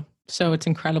like you. So it's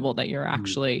incredible that you're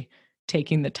actually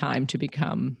taking the time to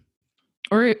become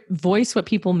or voice what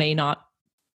people may not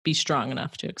be strong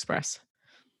enough to express.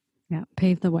 Yeah,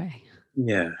 pave the way.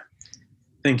 Yeah.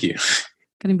 Thank you.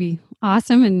 Going to be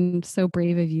awesome and so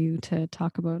brave of you to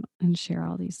talk about and share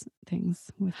all these things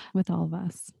with all of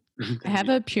us. I have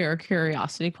a pure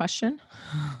curiosity question.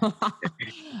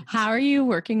 How are you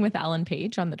working with Ellen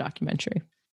Page on the documentary?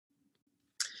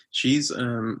 She's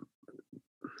a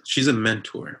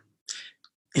mentor,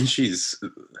 and she's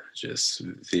just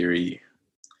very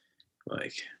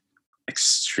like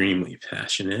extremely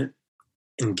passionate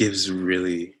and gives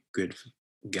really good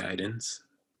guidance.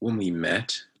 When we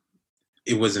met,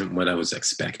 it wasn't what I was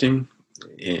expecting.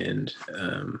 And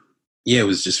it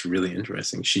was just really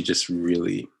interesting. She just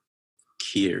really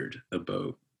cared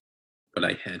about what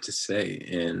I had to say.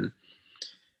 And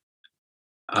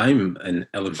I'm an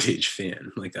Ellen Page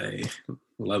fan. Like I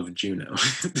love Juno.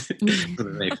 One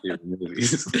of my favorite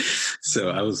movies. So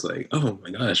I was like, oh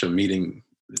my gosh, I'm meeting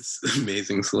this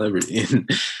amazing celebrity. And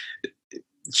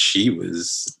she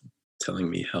was telling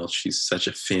me how she's such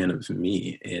a fan of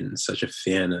me and such a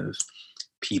fan of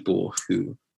people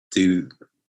who do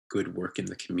good work in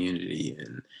the community.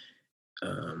 And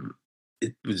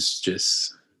it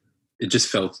just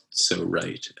felt so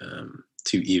right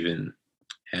to even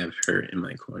have her in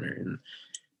my corner and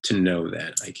to know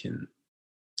that I can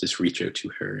just reach out to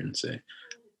her and say,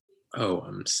 oh,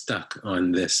 I'm stuck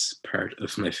on this part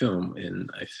of my film and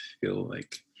I feel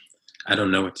like I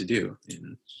don't know what to do.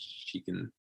 And she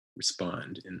can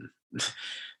respond and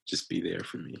just be there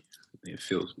for me. It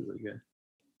feels really good.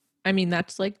 I mean,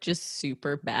 that's like just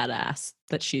super badass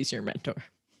that she's your mentor.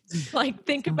 Like,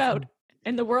 think about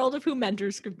in the world of who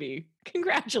mentors could be.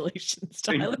 Congratulations,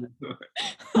 Tyler.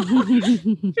 I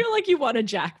feel like you won a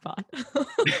jackpot.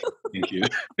 Thank you.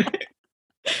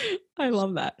 I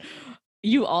love that.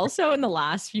 You also, in the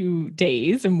last few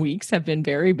days and weeks, have been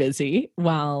very busy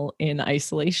while in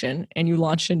isolation, and you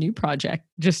launched a new project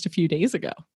just a few days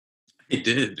ago. I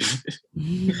did.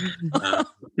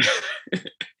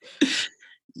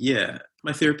 Yeah,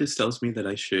 my therapist tells me that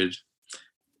I should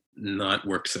not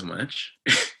work so much.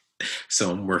 So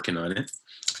I'm working on it.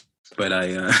 But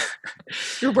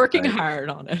You're working hard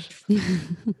on it.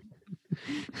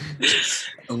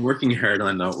 I'm working hard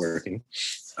on not working.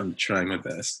 I'm trying my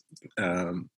best.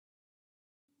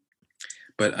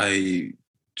 But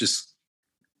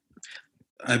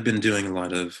I've been doing a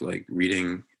lot of like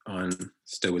reading on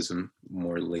Stoicism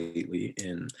more lately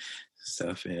and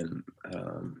stuff, and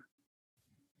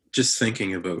just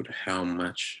thinking about how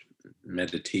much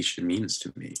meditation means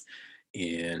to me.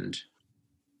 And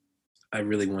I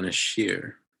really want to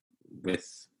share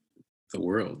with the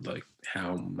world like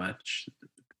how much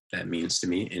that means to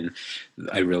me. And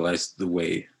I realized the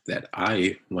way that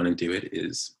I want to do it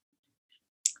is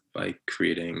by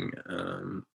creating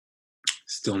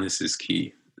stillness is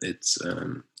key. It's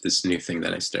this new thing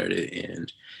that I started,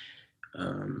 and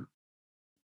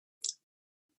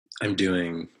I'm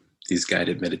doing these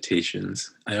guided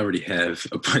meditations. I already have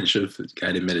a bunch of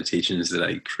guided meditations that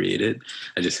I created.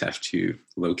 I just have to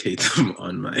locate them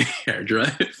on my hard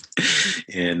drive.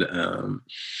 And I'm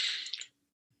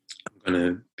going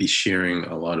to be sharing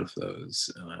a lot of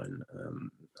those on,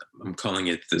 I'm calling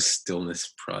it the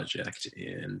Stillness Project,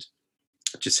 and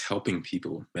just helping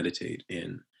people meditate.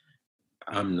 And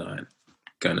I'm not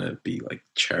gonna be like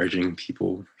charging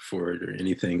people for it or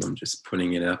anything. I'm just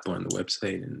putting it up on the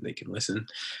website and they can listen.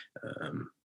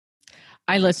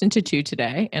 I listened to 2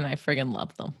 today and I friggin'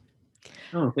 love them.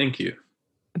 Oh, thank you.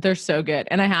 They're so good.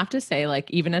 And I have to say,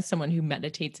 like, even as someone who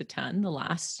meditates a ton,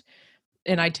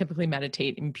 and I typically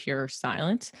meditate in pure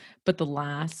silence, but the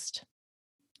last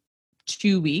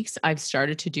 2 weeks, I've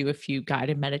started to do a few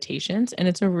guided meditations, and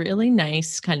it's a really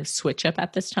nice kind of switch up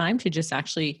at this time to just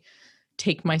actually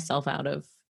take myself out of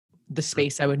the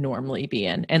space I would normally be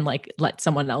in and like let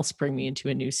someone else bring me into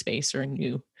a new space or a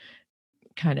new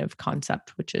kind of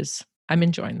concept, which is, I'm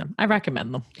enjoying them. I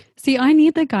recommend them. See, I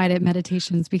need the guided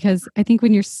meditations because I think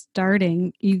when you're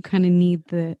starting, you kind of need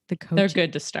the coaching. They're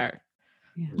good to start.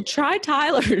 Yeah. Try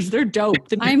Tyler's. They're dope.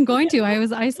 I'm going to.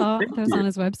 I saw those on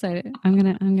his website. I'm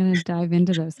gonna dive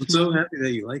into those. I'm so happy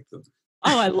that you like them.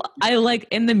 Oh, I like,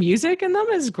 and the music in them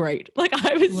is great. Like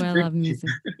I love music.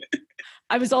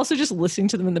 I was also just listening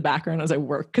to them in the background as I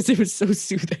work because it was so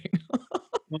soothing.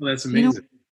 Well, that's amazing.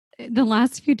 The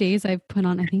last few days I've put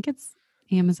on, I think it's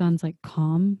Amazon's like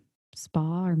Calm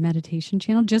Spa or meditation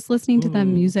channel, just listening to the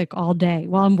music all day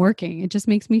while I'm working. It just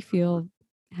makes me feel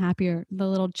happier. The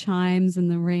little chimes and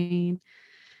the rain.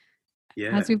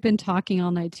 Yeah. As we've been talking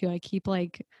all night too, I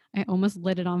almost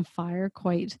lit it on fire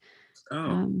quite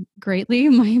greatly,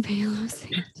 my Palo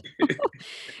Santo.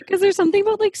 Because there's something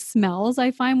about like smells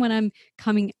I find when I'm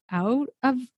coming out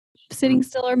of sitting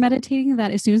still or meditating,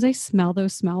 that as soon as I smell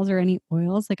those smells or any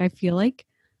oils, like I feel like,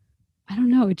 I don't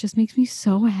know, it just makes me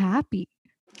so happy.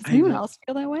 Does anyone else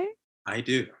feel that way? I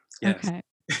do. Yes. Okay.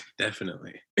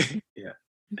 Definitely. Yeah.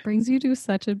 It brings you to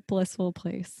such a blissful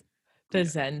place. The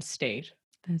Zen state.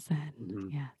 The Zen.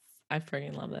 Yes. I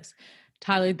freaking love this.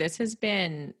 Tyler, this has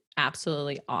been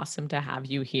absolutely awesome to have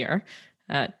you here.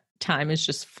 Time is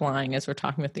just flying as we're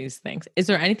talking about these things. Is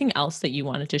there anything else that you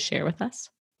wanted to share with us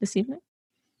this evening?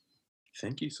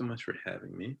 Thank you so much for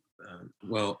having me.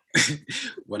 Well,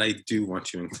 what I do want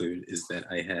to include is that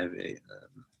I have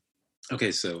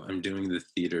so I'm doing the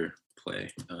theater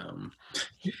play.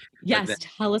 Yes,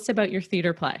 tell us about your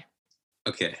theater play.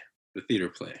 Okay, the theater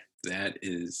play.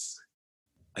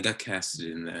 I got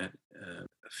casted in that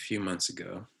a few months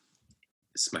ago.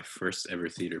 It's my first ever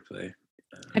theater play.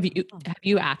 Have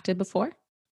you acted before?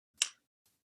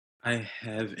 I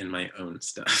have in my own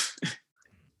stuff.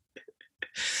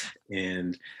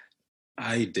 And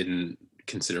I didn't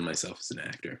consider myself as an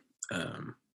actor.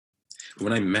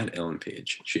 When I met Ellen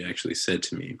Page, she actually said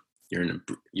to me,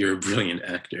 "You're a brilliant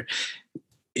actor,"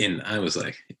 and I was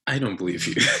like, "I don't believe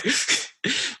you,"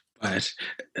 but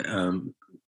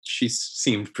she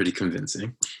seemed pretty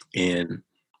convincing, and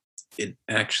it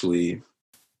actually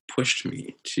pushed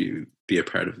me to be a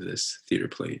part of this theater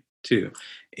play too.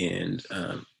 And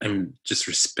I'm just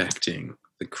respecting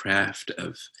the craft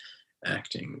of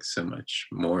acting so much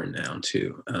more now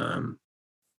too.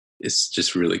 It's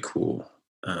just really cool.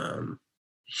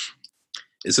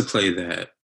 It's a play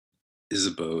that is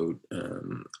about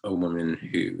a woman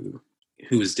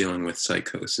who is dealing with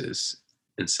psychosis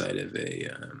inside of a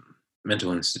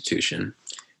mental institution,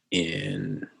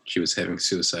 and she was having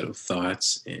suicidal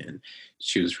thoughts, and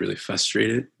she was really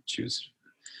frustrated. She was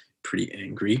pretty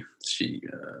angry.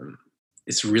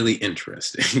 It's really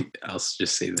interesting. I'll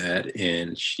just say that.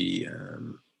 And she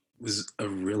was a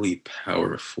really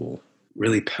powerful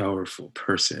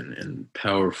person and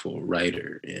powerful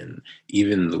writer. And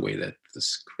even the way that the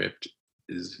script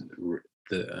is,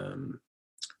 the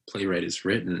playwright is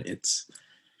written, it's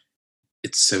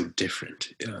so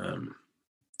different.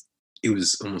 it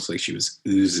was almost like she was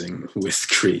oozing with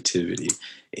creativity.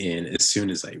 And as soon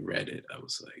as I read it, I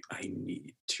was like, I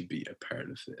need to be a part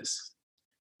of this.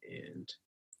 And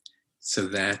so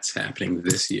that's happening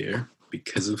this year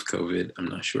because of COVID. I'm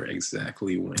not sure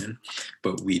exactly when,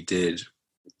 but we did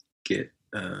get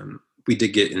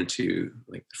into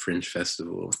like the Fringe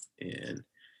Festival, and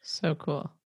so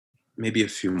cool. Maybe a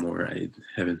few more. I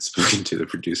haven't spoken to the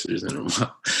producers in a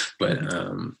while, but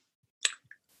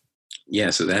yeah,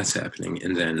 so that's happening.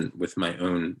 And then with my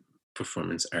own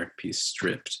performance art piece,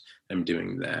 Stripped, I'm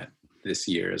doing that this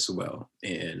year as well.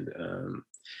 And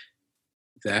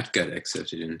that got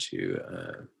accepted into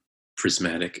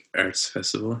Prismatic Arts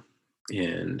Festival.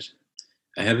 And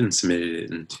I haven't submitted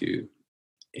it into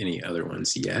any other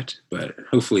ones yet, but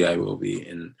hopefully I will be.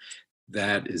 And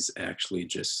that is actually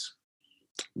just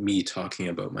me talking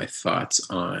about my thoughts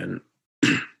on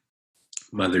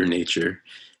Mother Nature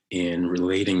and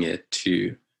relating it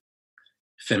to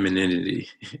femininity.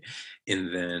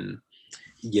 And then,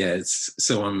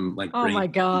 so I'm like, oh my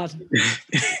God.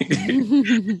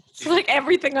 It's like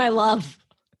everything I love.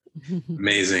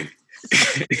 Amazing.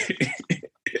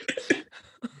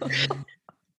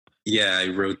 Yeah, I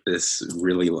wrote this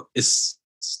it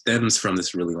stems from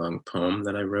this really long poem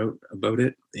that I wrote about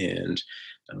it. And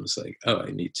I was like, oh,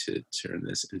 I need to turn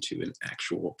this into an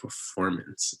actual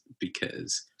performance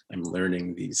because I'm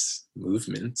learning these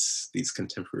movements, these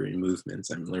contemporary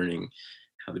movements. I'm learning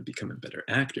how to become a better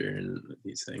actor and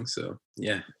these things. So,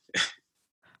 yeah.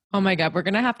 Oh my God, we're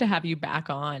going to have you back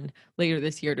on later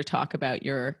this year to talk about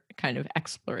your kind of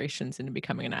explorations into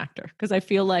becoming an actor. Because I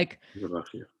feel like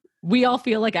we all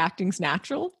feel like acting's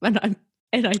natural, and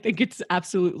I think it's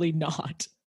absolutely not.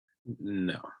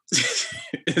 No,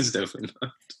 it's definitely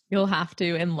not. You'll have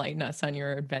to enlighten us on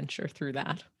your adventure through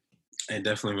that. I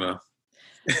definitely will.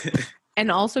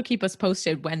 And also keep us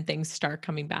posted when things start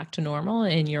coming back to normal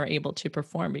and you're able to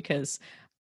perform, because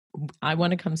I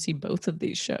want to come see both of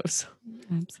these shows.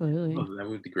 Absolutely. Oh, that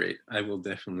would be great. I will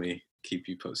definitely keep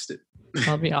you posted.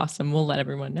 That'll be awesome. We'll let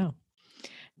everyone know.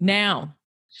 Now,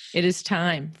 it is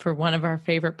time for one of our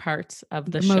favorite parts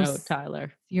of the show,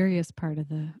 Tyler. Serious part of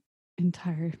the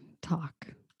entire talk.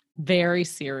 Very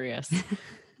serious.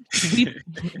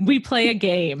 we play a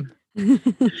game.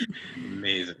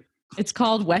 Amazing. It's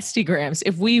called Westigrams.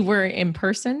 If we were in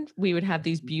person, we would have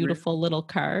these beautiful little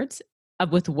cards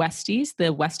with Westies,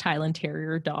 the West Highland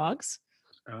Terrier dogs.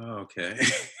 Oh, okay.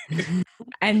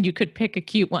 And you could pick a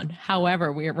cute one.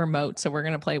 However, we're remote, so we're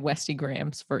going to play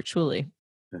Westigrams virtually.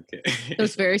 Okay. So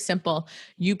it's very simple.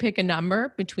 You pick a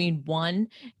number between 1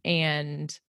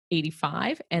 and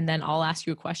 85, and then I'll ask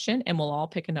you a question, and we'll all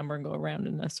pick a number and go around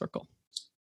in a circle.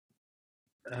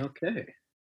 Okay.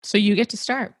 So you get to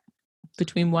start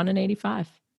between 1 and 85.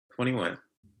 21.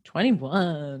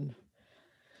 21.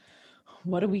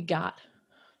 What do we got?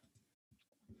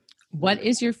 What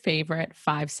is your favorite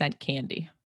 5-cent candy?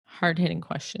 Hard-hitting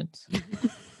questions.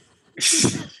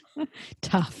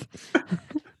 Tough.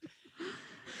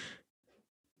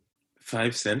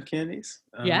 5-cent candies?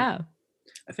 Yeah.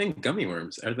 I think gummy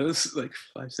worms. Are those like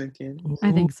 5-cent candies?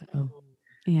 I think so.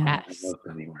 Yeah. I love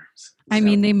gummy worms. I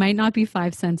mean, they might not be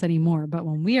 5 cents anymore, but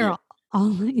when we are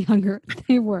all younger,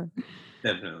 they were.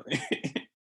 Definitely.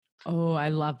 Oh, I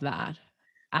love that.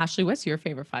 Ashley, what's your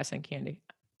favorite 5-cent candy?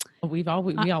 We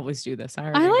always do this.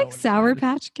 I like Sour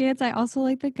Patch Kids. I also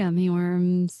like the gummy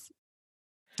worms.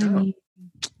 I mean,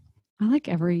 I like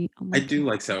I do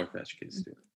like Sour Patch Kids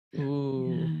too.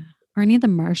 Ooh. Yeah. Or any of the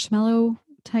marshmallow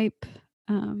type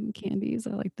candies.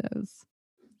 I like those.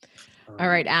 All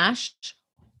right, Ash,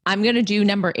 I'm going to do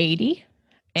number 80.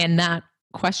 And that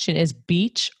question is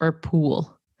beach or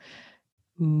pool?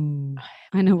 Ooh,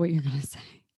 I know what you're going to say.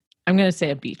 I'm going to say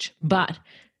a beach, but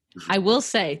I will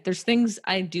say there's things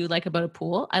I do like about a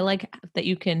pool. I like that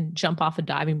you can jump off a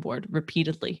diving board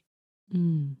repeatedly.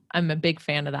 I'm a big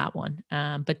fan of that one.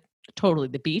 But totally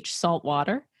the beach, salt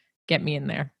water, get me in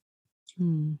there.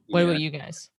 What about you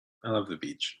guys? I love the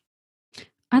beach.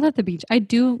 I love the beach. I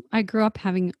grew up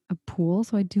having a pool,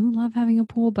 so I do love having a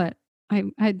pool, but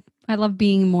I love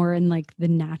being more in like the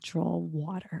natural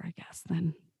water, I guess,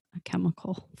 than a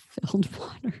chemical filled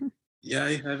water. Yeah,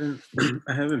 I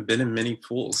haven't been in many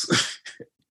pools.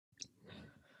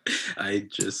 I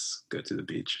just go to the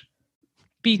beach.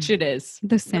 Beach it is.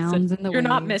 The sounds and the You're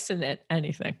not waves. missing it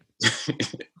anything.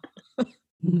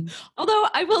 Although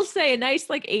I will say a nice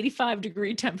like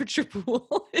 85-degree temperature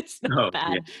pool is not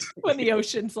bad when the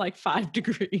ocean's like 5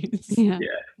 degrees. Yeah.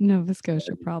 Nova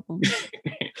Scotia problem.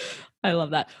 I love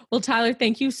that. Well, Tyler,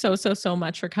 thank you so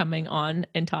much for coming on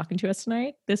and talking to us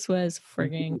tonight. This was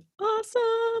frigging awesome.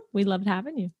 We loved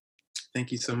having you.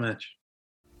 Thank you so much.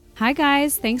 Hi,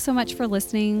 guys. Thanks so much for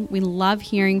listening. We love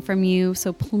hearing from you,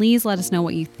 so please let us know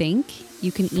what you think.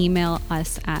 You can email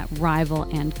us at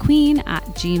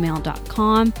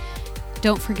rivalandqueen@gmail.com.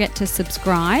 Don't forget to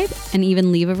subscribe and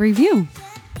even leave a review.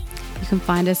 You can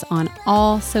find us on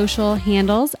all social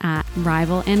handles at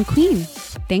Rival and Queen.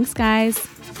 Thanks, guys.